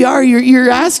 here we are, you're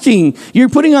asking, you're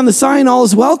putting on the sign, all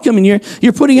is welcome, and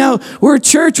you're putting out, we're a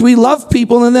church, we love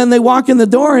people, and then they walk in the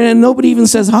door and nobody even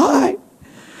says hi.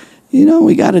 You know,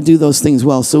 we got to do those things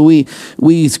well. So we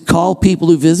call people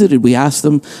who visited, we ask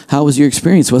them, how was your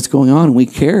experience, what's going on, and we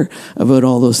care about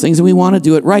all those things, and we want to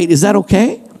do it right. Is that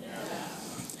okay?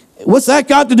 What's that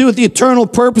got to do with the eternal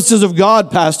purposes of God,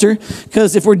 Pastor?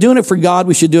 Because if we're doing it for God,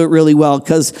 we should do it really well.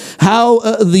 Because how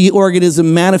the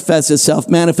organism manifests itself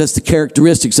manifests the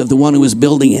characteristics of the one who is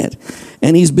building it.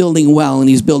 And he's building well, and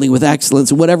he's building with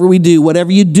excellence. And whatever we do,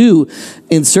 whatever you do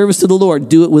in service to the Lord,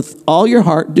 do it with all your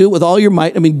heart, do it with all your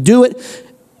might. I mean, do it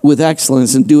with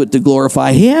excellence and do it to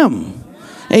glorify him.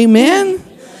 Amen?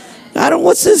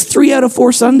 What's this 3 out of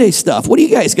 4 Sunday stuff? What do you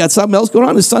guys got? Something else going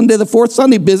on? Is Sunday the 4th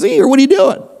Sunday busy, or what are you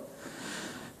doing?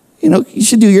 You know, you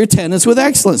should do your attendance with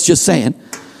excellence. Just saying.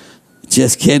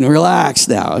 Just kidding. Relax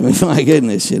now. I mean, my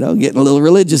goodness, you know, getting a little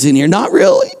religious in here. Not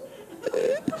really.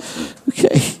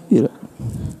 Okay, you know.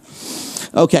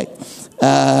 Okay.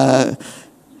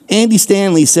 Andy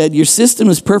Stanley said, your system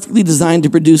is perfectly designed to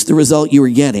produce the result you are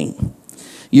getting.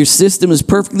 Your system is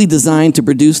perfectly designed to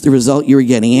produce the result you're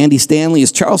getting. Andy Stanley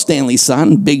is Charles Stanley's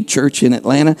son, big church in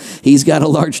Atlanta. He's got a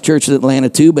large church in Atlanta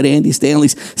too, but Andy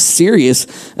Stanley's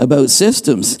serious about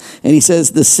systems. And he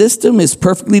says the system is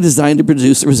perfectly designed to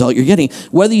produce the result you're getting.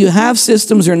 Whether you have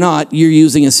systems or not, you're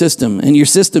using a system, and your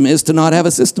system is to not have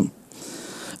a system.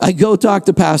 I go talk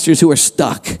to pastors who are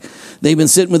stuck. They've been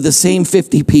sitting with the same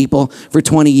 50 people for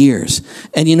 20 years.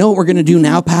 And you know what we're going to do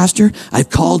now, Pastor? I've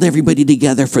called everybody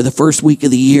together for the first week of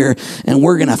the year, and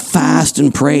we're going to fast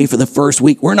and pray for the first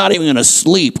week. We're not even going to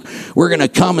sleep. We're going to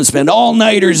come and spend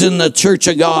all-nighters in the church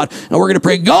of God, and we're going to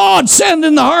pray, God, send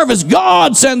in the harvest.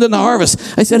 God, send in the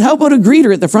harvest. I said, how about a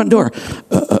greeter at the front door?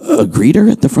 A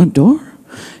greeter at the front door?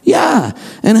 Yeah,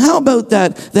 and how about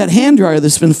that hand dryer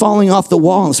that's been falling off the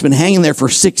wall and it's been hanging there for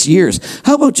 6 years?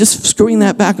 How about just screwing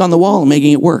that back on the wall and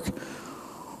making it work?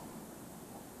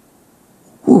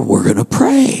 Ooh, we're going to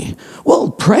pray.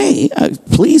 Well, pray,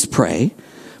 please pray,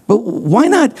 but why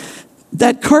not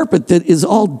that carpet that is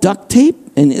all duct tape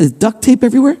and is duct tape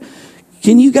everywhere?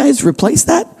 Can you guys replace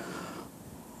that?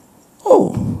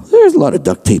 Oh, there's a lot of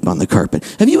duct tape on the carpet.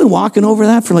 Have you been walking over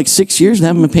that for like 6 years and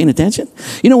haven't been paying attention?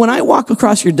 You know, when I walk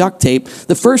across your duct tape,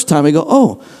 the first time I go,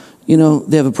 oh, you know,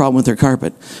 they have a problem with their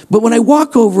carpet. But when I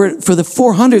walk over it for the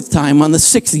 400th time on the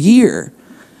 6th year,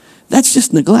 that's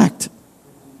just neglect.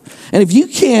 And if you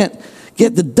can't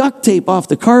get the duct tape off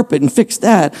the carpet and fix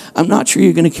that, I'm not sure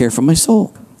you're going to care for my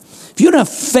soul. If you don't have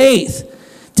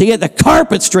faith to get the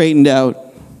carpet straightened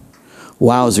out,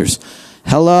 wowzers.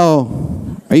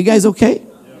 Hello. Are you guys okay?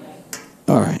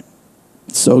 All right.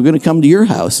 So we're going to come to your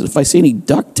house if I see any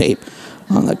duct tape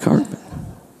on the carpet.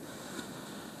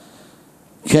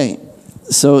 Okay.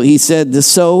 So he said,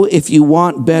 so if you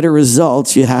want better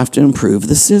results, you have to improve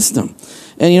the system.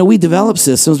 And, you know, we develop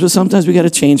systems, but sometimes we got to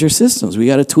change our systems. We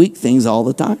got to tweak things all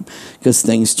the time because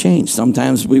things change.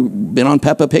 Sometimes we've been on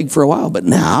Peppa Pig for a while, but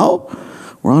now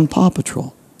we're on Paw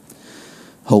Patrol.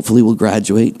 Hopefully we'll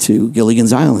graduate to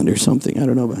Gilligan's Island or something. I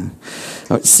don't know.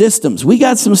 All right, systems. We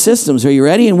got some systems. Are you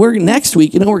ready? And next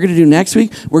week, you know what we're going to do next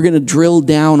week? We're going to drill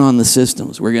down on the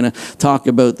systems. We're going to talk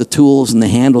about the tools and the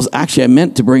handles. Actually, I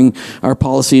meant to bring our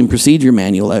policy and procedure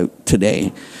manual out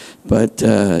today, but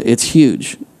it's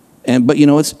huge. But, you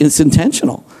know, it's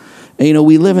intentional. And, you know,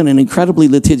 we live in an incredibly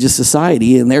litigious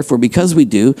society, and therefore, because we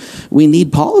do, we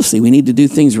need policy. We need to do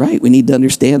things right. We need to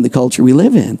understand the culture we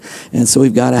live in. And so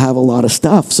we've got to have a lot of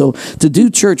stuff. So to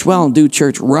do church well and do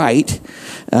church right,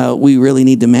 we really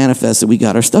need to manifest that we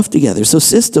got our stuff together. So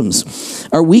systems.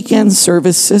 Our weekend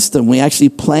service system. We actually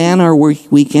plan our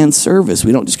weekend service.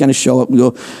 We don't just kind of show up and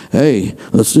go, hey,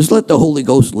 let's just let the Holy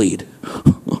Ghost lead.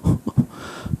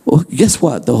 Well, guess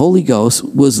what? The Holy Ghost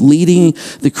was leading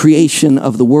the creation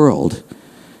of the world.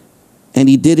 And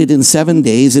he did it in 7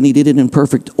 days, and he did it in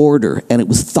perfect order. And it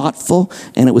was thoughtful,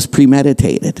 and it was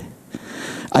premeditated.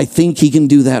 I think he can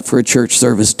do that for a church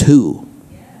service too.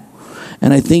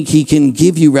 And I think he can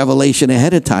give you revelation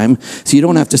ahead of time so you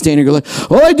don't have to stand here and go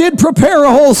like, oh, I did prepare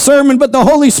a whole sermon, but the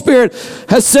Holy Spirit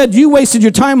has said, you wasted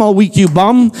your time all week, you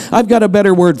bum. I've got a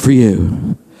better word for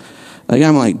you. Like,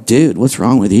 I'm like, dude, what's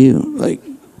wrong with you? Like,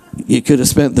 you could have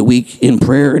spent the week in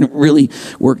prayer and it really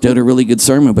worked out a really good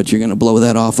sermon, but you're going to blow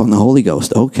that off on the Holy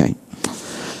Ghost. Okay.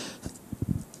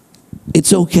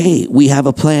 It's okay. We have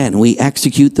a plan. We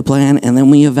execute the plan, and then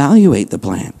we evaluate the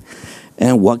plan.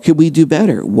 And what could we do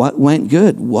better? What went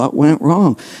good? What went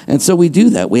wrong? And so we do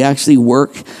that. We actually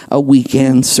work a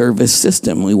weekend service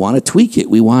system. We want to tweak it.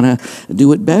 We want to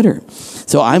do it better.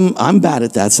 So I'm bad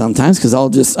at that sometimes because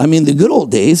the good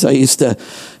old days,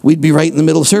 we'd be right in the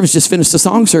middle of service, just finish the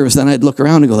song service, then I'd look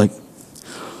around and go like,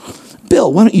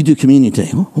 Bill, why don't you do communion today?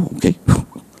 Oh, okay.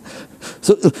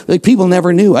 So like people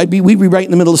never knew. We'd be right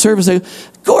in the middle of service. I'd go,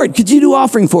 Gord, could you do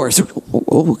offering for us?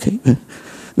 Oh, okay.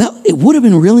 Now, it would have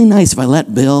been really nice if I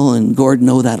let Bill and Gord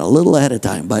know that a little ahead of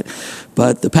time, but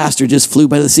the pastor just flew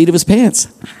by the seat of his pants.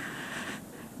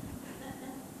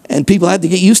 And people had to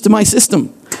get used to my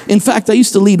system. In fact, I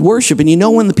used to lead worship, and you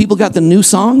know when the people got the new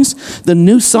songs? The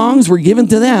new songs were given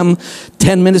to them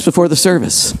 10 minutes before the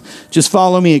service. Just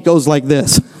follow me, it goes like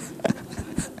this.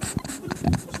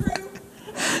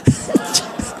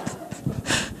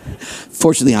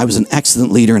 Fortunately, I was an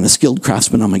excellent leader and a skilled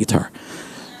craftsman on my guitar.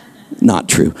 Not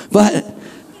true. But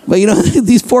you know,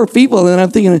 these poor people, and I'm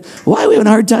thinking, why are we having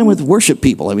a hard time with worship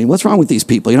people? I mean, what's wrong with these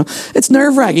people? You know, it's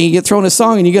nerve-wracking. You get thrown a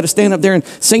song, and you got to stand up there and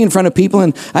sing in front of people,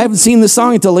 and I haven't seen this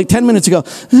song until like 10 minutes ago.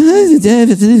 Hey,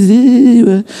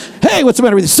 what's the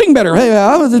matter with you? Sing better. Hey,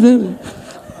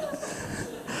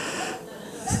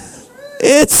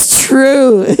 it's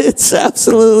true. It's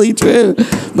absolutely true.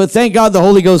 But thank God the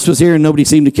Holy Ghost was here, and nobody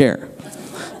seemed to care.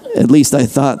 At least I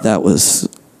thought that was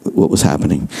what was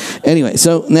happening. Anyway,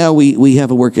 so now we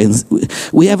have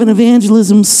we have an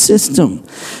evangelism system.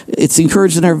 It's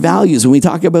encouraged in our values. When we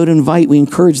talk about invite, we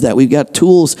encourage that. We've got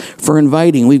tools for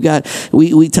inviting. We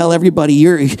tell everybody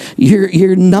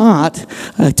you're not.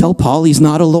 I tell Paul he's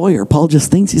not a lawyer. Paul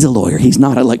just thinks he's a lawyer. He's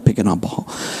not. I like picking on Paul.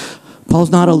 Paul's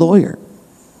not a lawyer.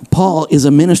 Paul is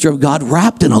a minister of God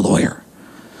wrapped in a lawyer.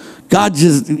 God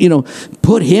just,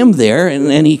 put him there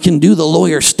and he can do the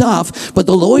lawyer stuff, but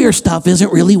the lawyer stuff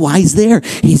isn't really why he's there.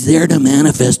 He's there to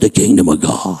manifest the kingdom of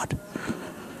God.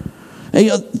 And,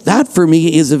 that for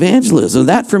me is evangelism.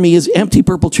 That for me is empty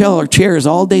purple chairs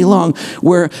all day long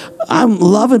where I'm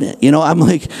loving it. I'm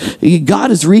like, God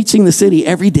is reaching the city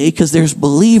every day because there's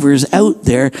believers out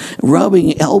there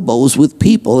rubbing elbows with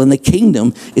people and the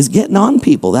kingdom is getting on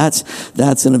people. That's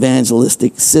an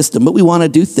evangelistic system. But we want to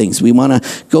do things. We want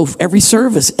to go every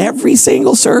service, every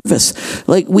single service.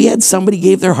 Like we had somebody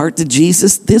gave their heart to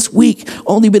Jesus this week,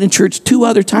 only been in church 2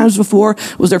 other times before.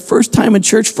 It was their first time in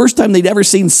church, first time they'd ever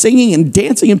seen singing and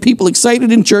dancing and people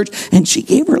excited in church, and she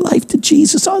gave her life to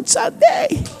Jesus on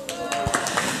Sunday.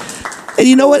 And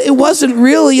you know what? It wasn't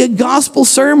really a gospel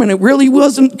sermon. It really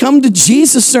wasn't come to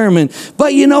Jesus sermon.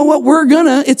 But you know what?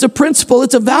 It's a principle.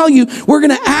 It's a value. We're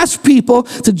going to ask people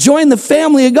to join the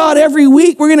family of God every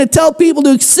week. We're going to tell people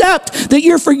to accept that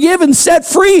you're forgiven, set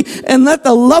free, and let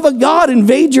the love of God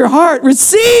invade your heart.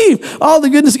 Receive all the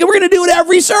goodness. We're going to do it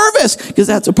every service because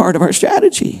that's a part of our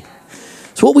strategy.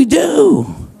 It's what we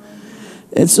do.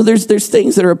 And so there's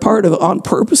things that are a part of on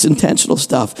purpose, intentional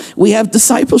stuff. We have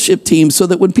discipleship teams so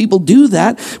that when people do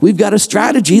that, we've got a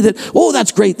strategy that,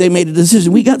 that's great, they made a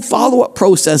decision. We got follow-up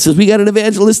processes. We got an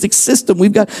evangelistic system.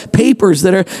 We've got papers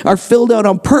that are filled out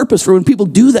on purpose for when people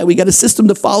do that. We got a system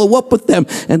to follow up with them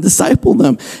and disciple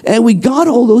them. And we got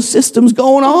all those systems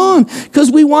going on because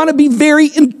we want to be very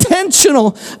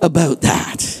intentional about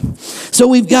that. So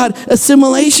we've got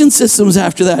assimilation systems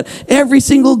after that. Every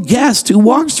single guest who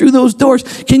walks through those doors,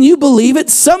 can you believe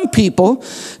it? Some people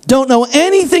don't know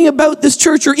anything about this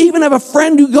church or even have a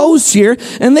friend who goes here,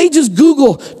 and they just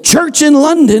Google church in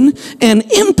London and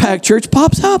Impact Church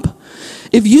pops up.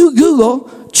 If you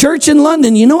Google church in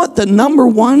London, you know what the number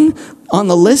one on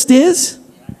the list is?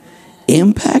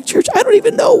 Impact Church. I don't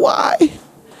even know why.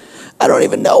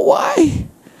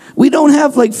 We don't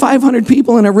have like 500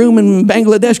 people in a room in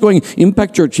Bangladesh going,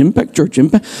 Impact Church, Impact Church,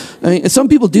 Impact. I mean, some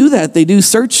people do that. They do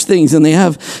search things and they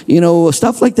have,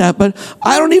 stuff like that. But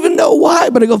I don't even know why.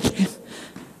 But I go,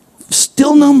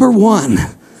 still number one.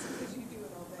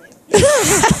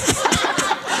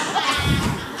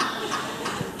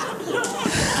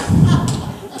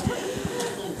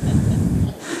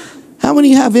 How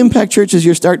many have Impact Church as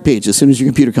your start page as soon as your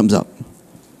computer comes up?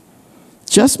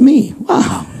 Just me.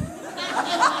 Wow.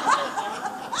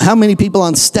 How many people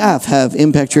on staff have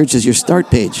Impact Church as your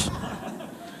start page?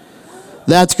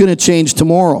 That's going to change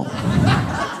tomorrow.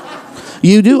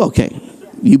 You do? Okay.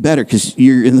 You better, because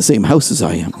you're in the same house as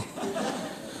I am.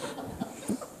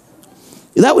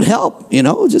 That would help,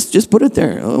 just put it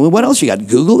there. What else you got?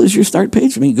 Google is your start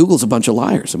page? I mean, Google's a bunch of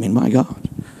liars. I mean, my God.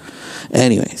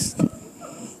 Anyways,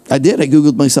 I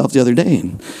Googled myself the other day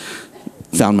and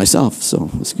found myself, so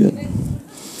it's good.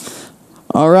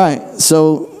 All right,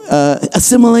 so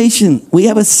assimilation. We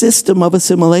have a system of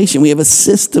assimilation. We have a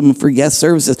system for guest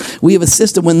services. We have a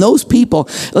system when those people,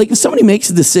 like if somebody makes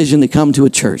a decision to come to a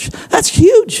church, that's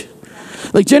huge.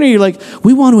 Like generally you're like,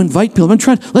 we want to invite people.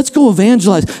 Let's go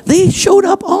evangelize. They showed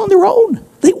up on their own.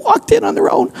 They walked in on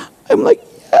their own. I'm like,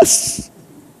 yes.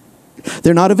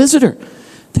 They're not a visitor.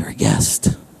 They're a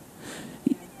guest.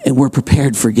 And we're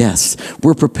prepared for guests.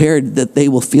 We're prepared that they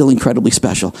will feel incredibly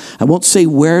special. I won't say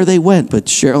where they went, but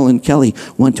Cheryl and Kelly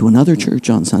went to another church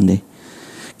on Sunday.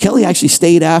 Kelly actually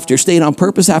stayed on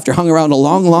purpose after, hung around a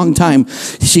long, long time.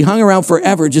 She hung around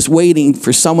forever just waiting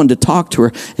for someone to talk to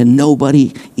her, and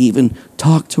nobody even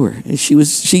talked to her. And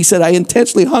she said, I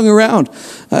intentionally hung around.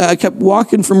 I kept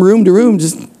walking from room to room,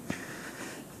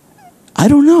 I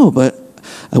don't know, but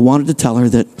I wanted to tell her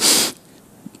that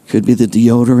could be the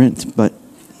deodorant, but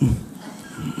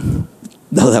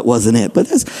no, that wasn't it. But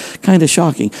that's kind of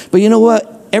shocking. But you know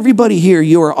what? Everybody here,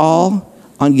 you are all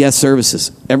on guest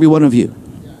services. Every one of you.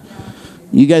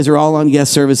 You guys are all on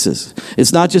guest services.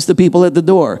 It's not just the people at the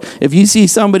door. If you see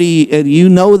somebody and you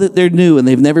know that they're new and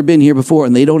they've never been here before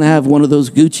and they don't have one of those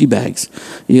Gucci bags,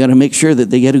 you got to make sure that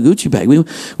they get a Gucci bag.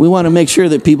 We want to make sure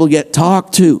that people get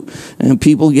talked to and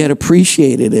people get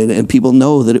appreciated and people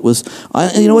know that it was,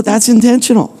 you know what, that's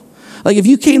intentional. Like if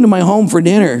you came to my home for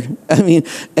dinner, and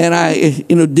I,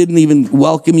 didn't even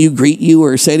welcome you, greet you,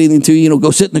 or say anything to you,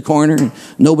 go sit in the corner and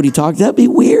nobody talked, that'd be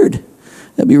weird.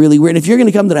 That'd be really weird. If you're going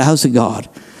to come to the house of God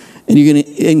and you're going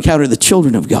to encounter the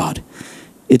children of God.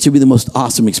 It should be the most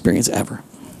awesome experience ever.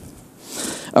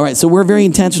 All right, so we're very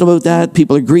intentional about that.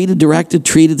 People are greeted, directed,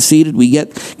 treated, seated. We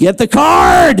get the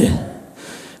card.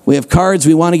 We have cards.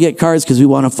 We want to get cards because we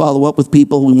want to follow up with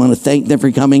people. We want to thank them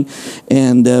for coming.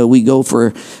 And we go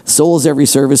for souls every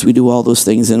service. We do all those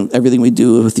things. And everything we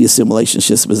do with the assimilation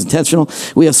system is intentional.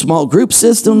 We have small group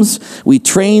systems. We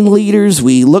train leaders.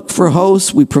 We look for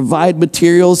hosts. We provide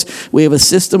materials. We have a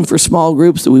system for small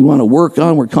groups that we want to work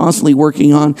on. We're constantly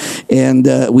working on. And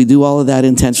we do all of that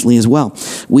intentionally as well.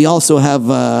 We also have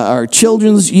our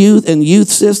children's youth and youth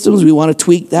systems. We want to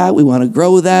tweak that. We want to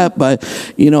grow that. But,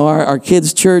 our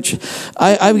kids' church,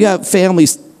 I've got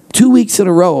families 2 weeks in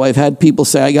a row. I've had people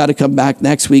say, I got to come back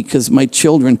next week because my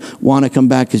children want to come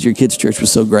back because your kids' church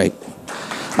was so great.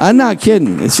 I'm not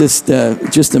kidding. It's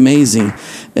just amazing.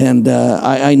 And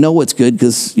I know it's good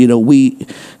because, we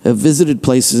have visited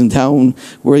places in town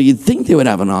where you'd think they would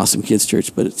have an awesome kids'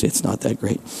 church, but it's not that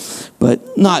great.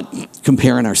 But not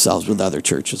comparing ourselves with other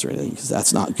churches or anything because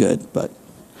that's not good. But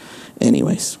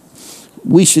anyways.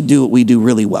 We should do what we do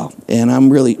really well. And I'm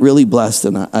really, really blessed,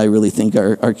 and I really think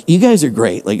our you guys are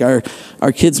great. Like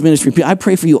our kids ministry, I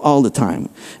pray for you all the time.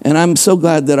 And I'm so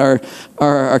glad that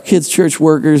our kids church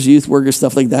workers, youth workers,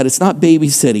 stuff like that, it's not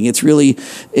babysitting. It's really,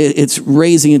 it's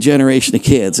raising a generation of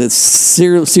kids. It's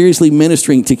seriously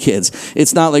ministering to kids.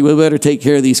 It's not like we better take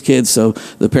care of these kids so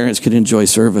the parents can enjoy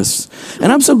service.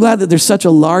 And I'm so glad that there's such a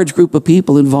large group of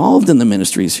people involved in the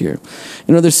ministries here.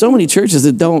 There's so many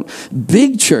churches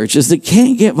big churches that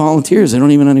can't get volunteers. I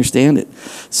don't even understand it.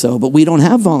 But we don't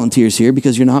have volunteers here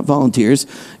because you're not volunteers.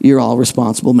 You're all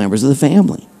responsible members of the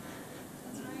family.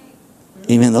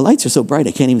 Amen. The lights are so bright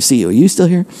I can't even see you. Are you still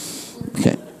here?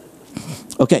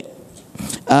 Okay.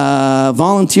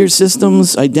 Volunteer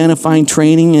systems, identifying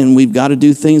training, and we've got to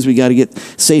do things. We got to get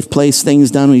safe place things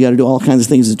done. We got to do all kinds of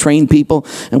things to train people,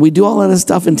 and we do all of that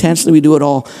stuff intentionally. We do it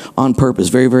all on purpose.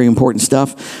 Very, very important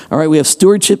stuff. All right, we have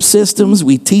stewardship systems.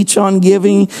 We teach on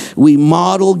giving. We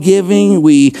model giving.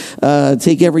 We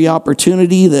take every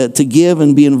opportunity to give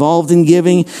and be involved in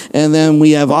giving, and then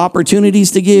we have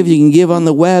opportunities to give. You can give on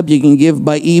the web. You can give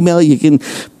by email. You can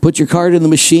put your card in the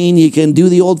machine. You can do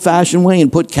the old-fashioned way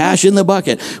and put cash in the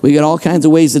bucket. We got all kinds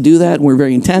of ways to do that, and we're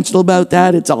very intentional about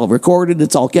that. It's all recorded.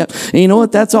 It's all kept. And you know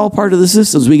what? That's all part of the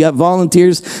systems. We got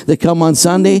volunteers that come on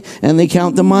Sunday, and they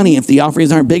count the money. If the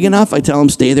offerings aren't big enough, I tell them,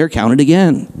 stay there, count it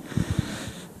again.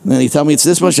 And then they tell me it's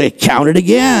this much, I count it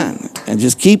again. And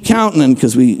just keep counting,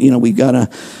 because we've got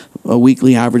a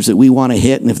weekly average that we want to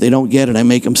hit, and if they don't get it, I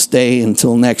make them stay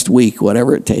until next week,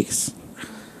 whatever it takes.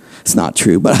 It's not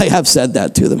true, but I have said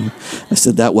that to them. I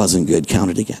said, that wasn't good.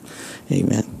 Count it again.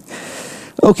 Amen.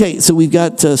 Okay, so we've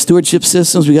got stewardship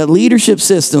systems. We got leadership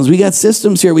systems. We got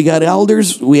systems here. We got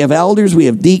elders. We have elders. We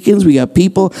have deacons. We got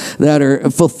people that are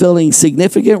fulfilling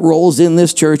significant roles in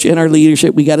this church, in our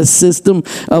leadership. We got a system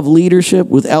of leadership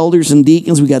with elders and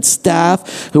deacons. We got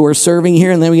staff who are serving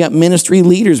here, and then we got ministry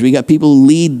leaders. We got people who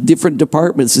lead different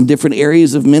departments in different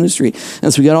areas of ministry.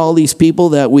 And so we got all these people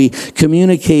that we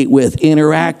communicate with,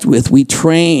 interact with, we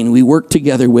train, we work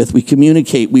together with, we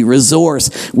communicate, we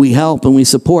resource, we help, and we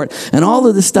support. And all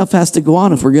of this stuff has to go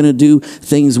on if we're going to do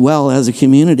things well as a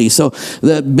community. So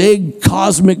the big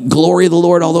cosmic glory of the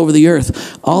Lord all over the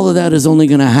earth, all of that is only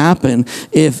going to happen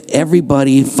if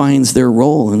everybody finds their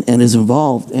role and is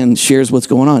involved and shares what's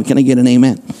going on. Can I get an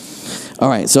amen? All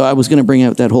right, so I was going to bring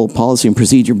out that whole policy and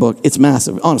procedure book. It's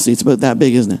massive. Honestly, it's about that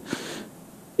big, isn't it?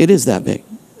 It is that big.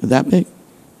 That big?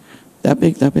 That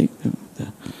big? That big?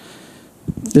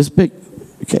 This big?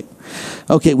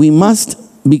 Okay, we must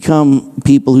become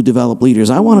people who develop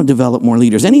leaders. I want to develop more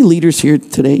leaders. Any leaders here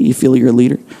today, you feel you're a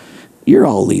leader? You're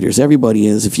all leaders. Everybody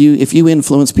is. If you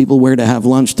influence people where to have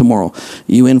lunch tomorrow,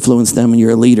 you influence them and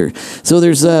you're a leader. So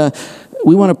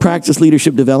we want to practice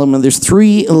leadership development. There's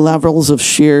 3 levels of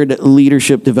shared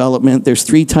leadership development. There's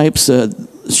 3 types of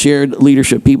shared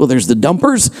leadership people. There's the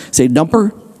dumpers. Say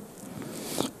dumper.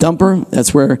 Dumper,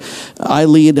 that's where I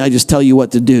lead. I just tell you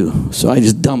what to do. So I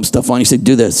just dump stuff on you. Say,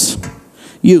 do this.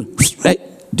 You, hey,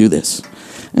 do this.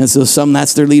 And so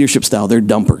that's their leadership style. They're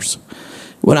dumpers.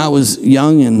 When I was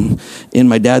young and in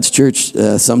my dad's church,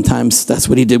 sometimes that's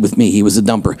what he did with me. He was a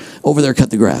dumper. Over there,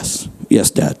 cut the grass. Yes,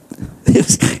 Dad. It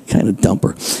was kind of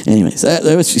dumper.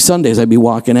 Anyways, Sundays I'd be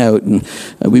walking out and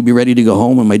we'd be ready to go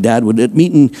home, and my dad would at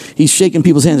meeting, he's shaking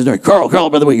people's hands and going, Carl,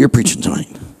 by the way, you're preaching tonight.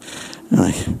 I'm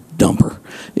like, dumper.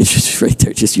 It's just right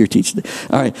there, just your teaching.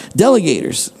 All right,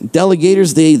 delegators.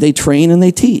 Delegators, they train and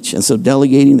they teach. And so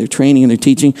delegating, they're training and they're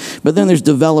teaching. But then there's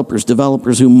developers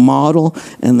who model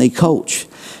and they coach.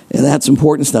 And that's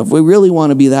important stuff. We really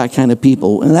want to be that kind of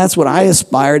people. And that's what I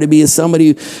aspire to be, is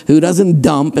somebody who doesn't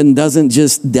dump and doesn't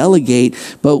just delegate,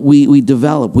 but we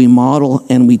develop, we model,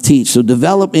 and we teach. So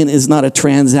development is not a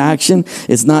transaction.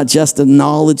 It's not just a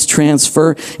knowledge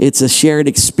transfer. It's a shared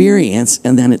experience,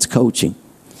 and then it's coaching.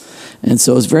 And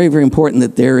so it's very, very important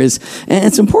that there is, and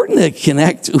it's important to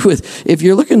connect with, if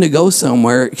you're looking to go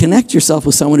somewhere, connect yourself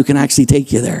with someone who can actually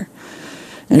take you there.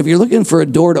 And if you're looking for a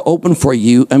door to open for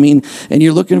you, and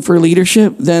you're looking for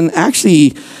leadership, then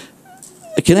actually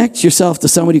connect yourself to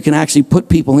somebody who can actually put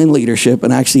people in leadership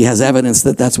and actually has evidence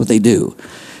that that's what they do.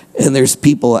 And there's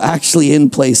people actually in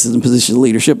places and positions of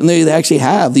leadership, and they actually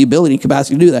have the ability and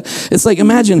capacity to do that. It's like,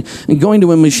 imagine going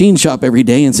to a machine shop every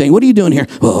day and saying, "What are you doing here?"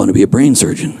 "Well, I want to be a brain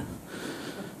surgeon."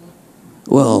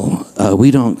 "Well, we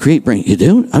don't create brain." "You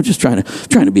do?" "I'm just trying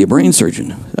to be a brain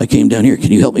surgeon. I came down here.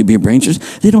 Can you help me be a brain surgeon?"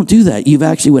 They don't do that. You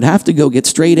actually would have to go get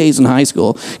straight A's in high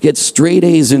school, get straight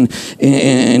A's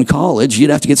in college. You'd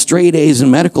have to get straight A's in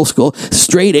medical school,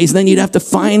 straight A's. And then you'd have to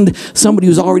find somebody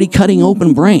who's already cutting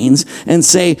open brains and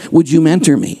say, "Would you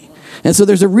mentor me?" And so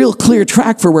there's a real clear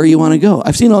track for where you want to go.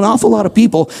 I've seen an awful lot of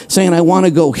people saying, "I want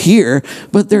to go here,"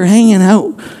 but they're hanging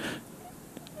out.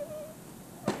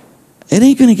 It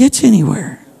ain't going to get you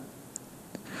anywhere.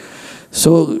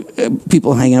 So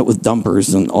people hang out with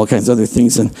dumpers and all kinds of other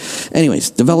things. And anyways,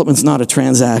 development's not a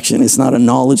transaction. It's not a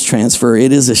knowledge transfer.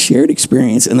 It is a shared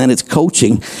experience, and then it's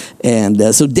coaching.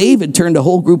 And so David turned a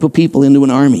whole group of people into an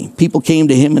army. People came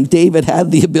to him, and David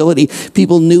had the ability.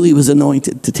 People knew he was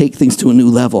anointed to take things to a new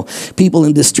level. People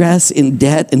in distress, in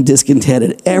debt, and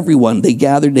discontented, everyone, they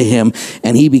gathered to him,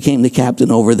 and he became the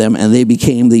captain over them, and they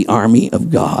became the army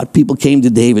of God. People came to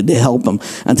David to help him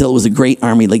until it was a great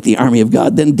army, like the army of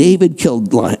God. Then David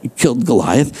killed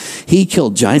Goliath. He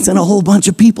killed giants, and a whole bunch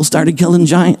of people started killing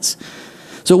giants.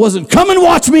 So it wasn't, "Come and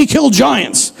watch me kill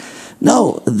giants."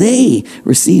 No, they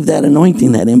received that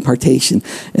anointing, that impartation,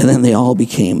 and then they all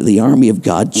became the army of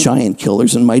God, giant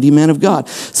killers and mighty men of God.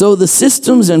 So the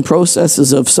systems and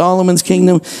processes of Solomon's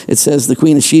kingdom, it says the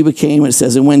Queen of Sheba came, and it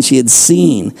says, and when she had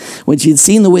seen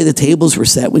the way the tables were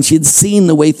set, when she had seen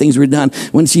the way things were done,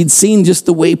 when she'd seen just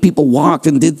the way people walked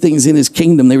and did things in his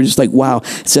kingdom, they were just like, wow.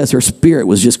 It says her spirit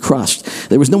was just crushed.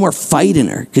 There was no more fight in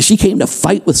her, because she came to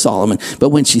fight with Solomon, but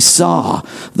when she saw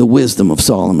the wisdom of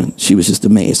Solomon, she was just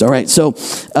amazed. All right. So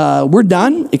we're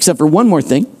done, except for one more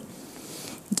thing.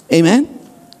 Amen.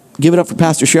 Give it up for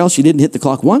Pastor Cheryl. She didn't hit the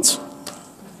clock once.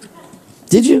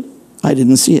 Did you? I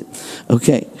didn't see it.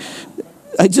 Okay.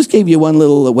 I just gave you one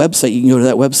little website. You can go to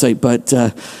that website, but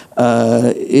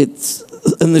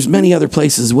and there's many other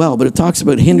places as well, but it talks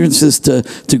about hindrances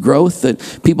to growth, that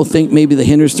people think maybe the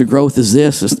hindrance to growth is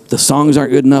this: the songs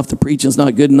aren't good enough, the preaching's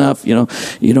not good enough, you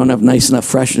don't have nice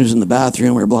enough fresheners in the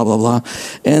bathroom, or blah, blah, blah.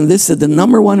 And this said the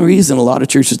number one reason a lot of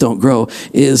churches don't grow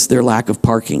is their lack of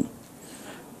parking.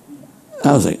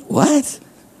 I was like, what?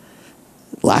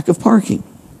 Lack of parking.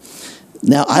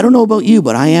 Now, I don't know about you,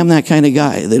 but I am that kind of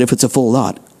guy that if it's a full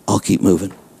lot, I'll keep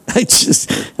moving.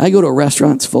 I go to a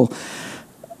restaurant, it's full.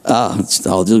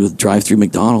 I'll do drive through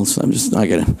McDonald's. I'm just not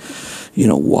going to,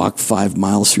 walk 5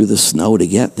 miles through the snow to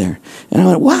get there. And I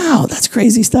went, wow, that's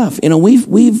crazy stuff.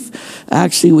 We've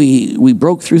actually, we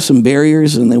broke through some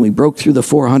barriers, and then we broke through the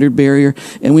 400 barrier,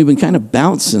 and we've been kind of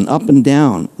bouncing up and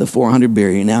down the 400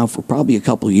 barrier now for probably a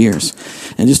couple years,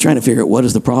 and just trying to figure out what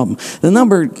is the problem. The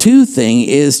number two thing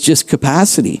is just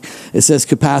capacity. It says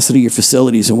capacity of your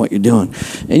facilities and what you're doing.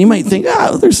 And you might think,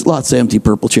 there's lots of empty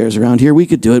purple chairs around here. We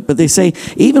could do it. But they say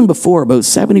even before, about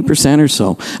 70% or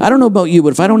so. I don't know about you, but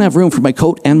if I don't have room for my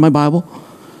coat and my Bible,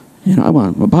 I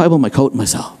want my Bible, my coat, and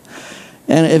myself.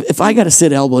 And if I got to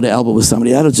sit elbow to elbow with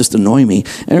somebody, that'll just annoy me.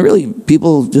 And really,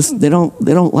 people just, they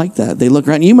don't like that. They look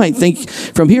around. You might think,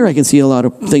 from here I can see a lot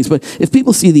of things, but if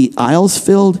people see the aisles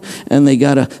filled and they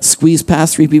got to squeeze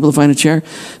past 3 people to find a chair,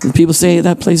 and people say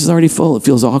that place is already full, it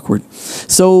feels awkward.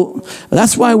 So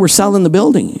that's why we're selling the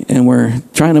building, and we're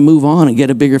trying to move on and get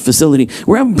a bigger facility.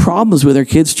 We're having problems with our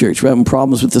kids' church. We're having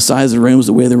problems with the size of the rooms,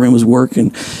 the way the rooms work,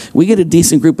 and we get a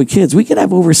decent group of kids. We could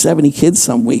have over 70 kids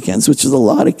some weekends, which is a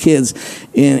lot of kids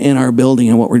in our building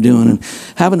and what we're doing. And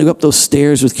having to go up those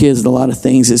stairs with kids and a lot of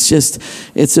things,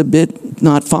 it's a bit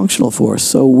not functional for us.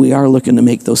 So we are looking to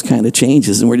make those kind of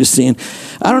changes. And we're just saying,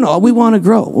 I don't know, we want to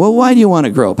grow. Well, why do you want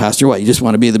to grow, Pastor? What, you just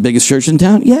want to be the biggest church in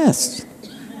town? Yes.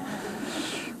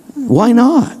 Why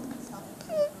not?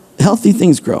 Healthy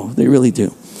things grow. They really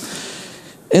do.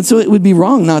 And so it would be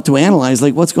wrong not to analyze,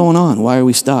 like, what's going on? Why are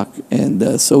we stuck?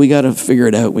 And so we got to figure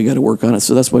it out. We got to work on it.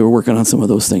 So that's why we're working on some of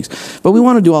those things. But we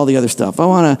want to do all the other stuff.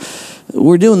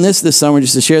 We're doing this summer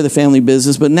just to share the family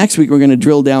business. But next week we're going to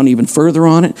drill down even further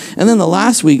on it. And then the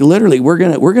last week, literally, we're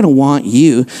going to want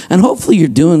you. And hopefully you're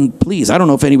doing, please, I don't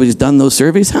know if anybody's done those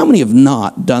surveys. How many have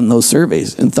not done those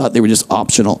surveys and thought they were just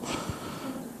optional?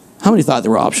 How many thought they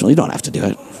were optional? You don't have to do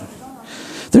it.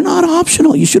 They're not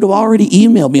optional. You should have already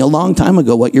emailed me a long time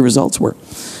ago what your results were.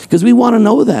 Because we want to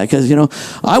know that. Because,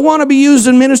 I want to be used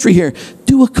in ministry here.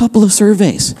 Do a couple of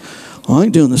surveys. I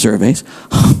ain't doing the surveys.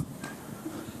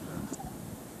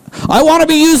 I want to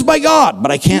be used by God,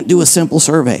 but I can't do a simple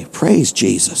survey. Praise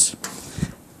Jesus.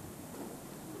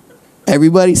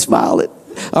 Everybody smiled it.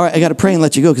 All right, I got to pray and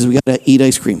let you go because we got to eat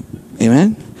ice cream.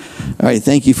 Amen? All right,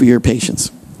 thank you for your patience.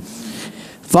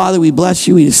 Father, we bless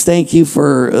you. We just thank you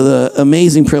for the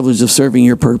amazing privilege of serving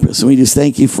your purpose. And we just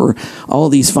thank you for all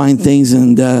these fine things.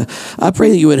 And I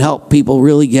pray that you would help people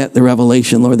really get the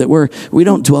revelation, Lord, that we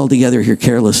don't dwell together here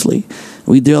carelessly.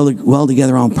 We dwell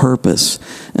together on purpose.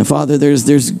 And Father,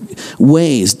 there's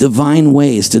ways, divine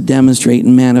ways to demonstrate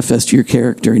and manifest your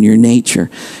character and your nature.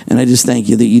 And I just thank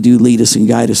you that you do lead us and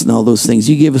guide us in all those things.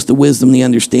 You give us the wisdom, the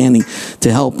understanding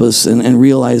to help us and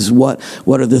realize what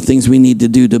are the things we need to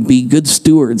do to be good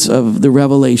stewards of the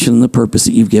revelation and the purpose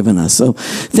that you've given us. So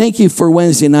thank you for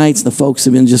Wednesday nights. The folks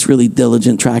have been just really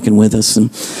diligent tracking with us.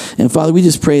 And Father, we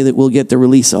just pray that we'll get to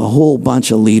release a whole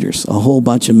bunch of leaders, a whole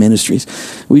bunch of ministries.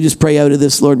 We just pray out of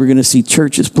this, Lord, we're going to see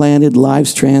churches planted,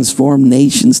 lives transformed,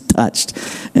 nations touched.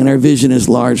 And our vision is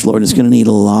large, Lord. It's going to need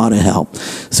a lot of help.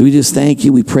 So we just thank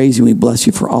you, we praise you, we bless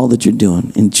you for all that you're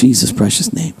doing. In Jesus'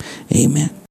 precious name, amen.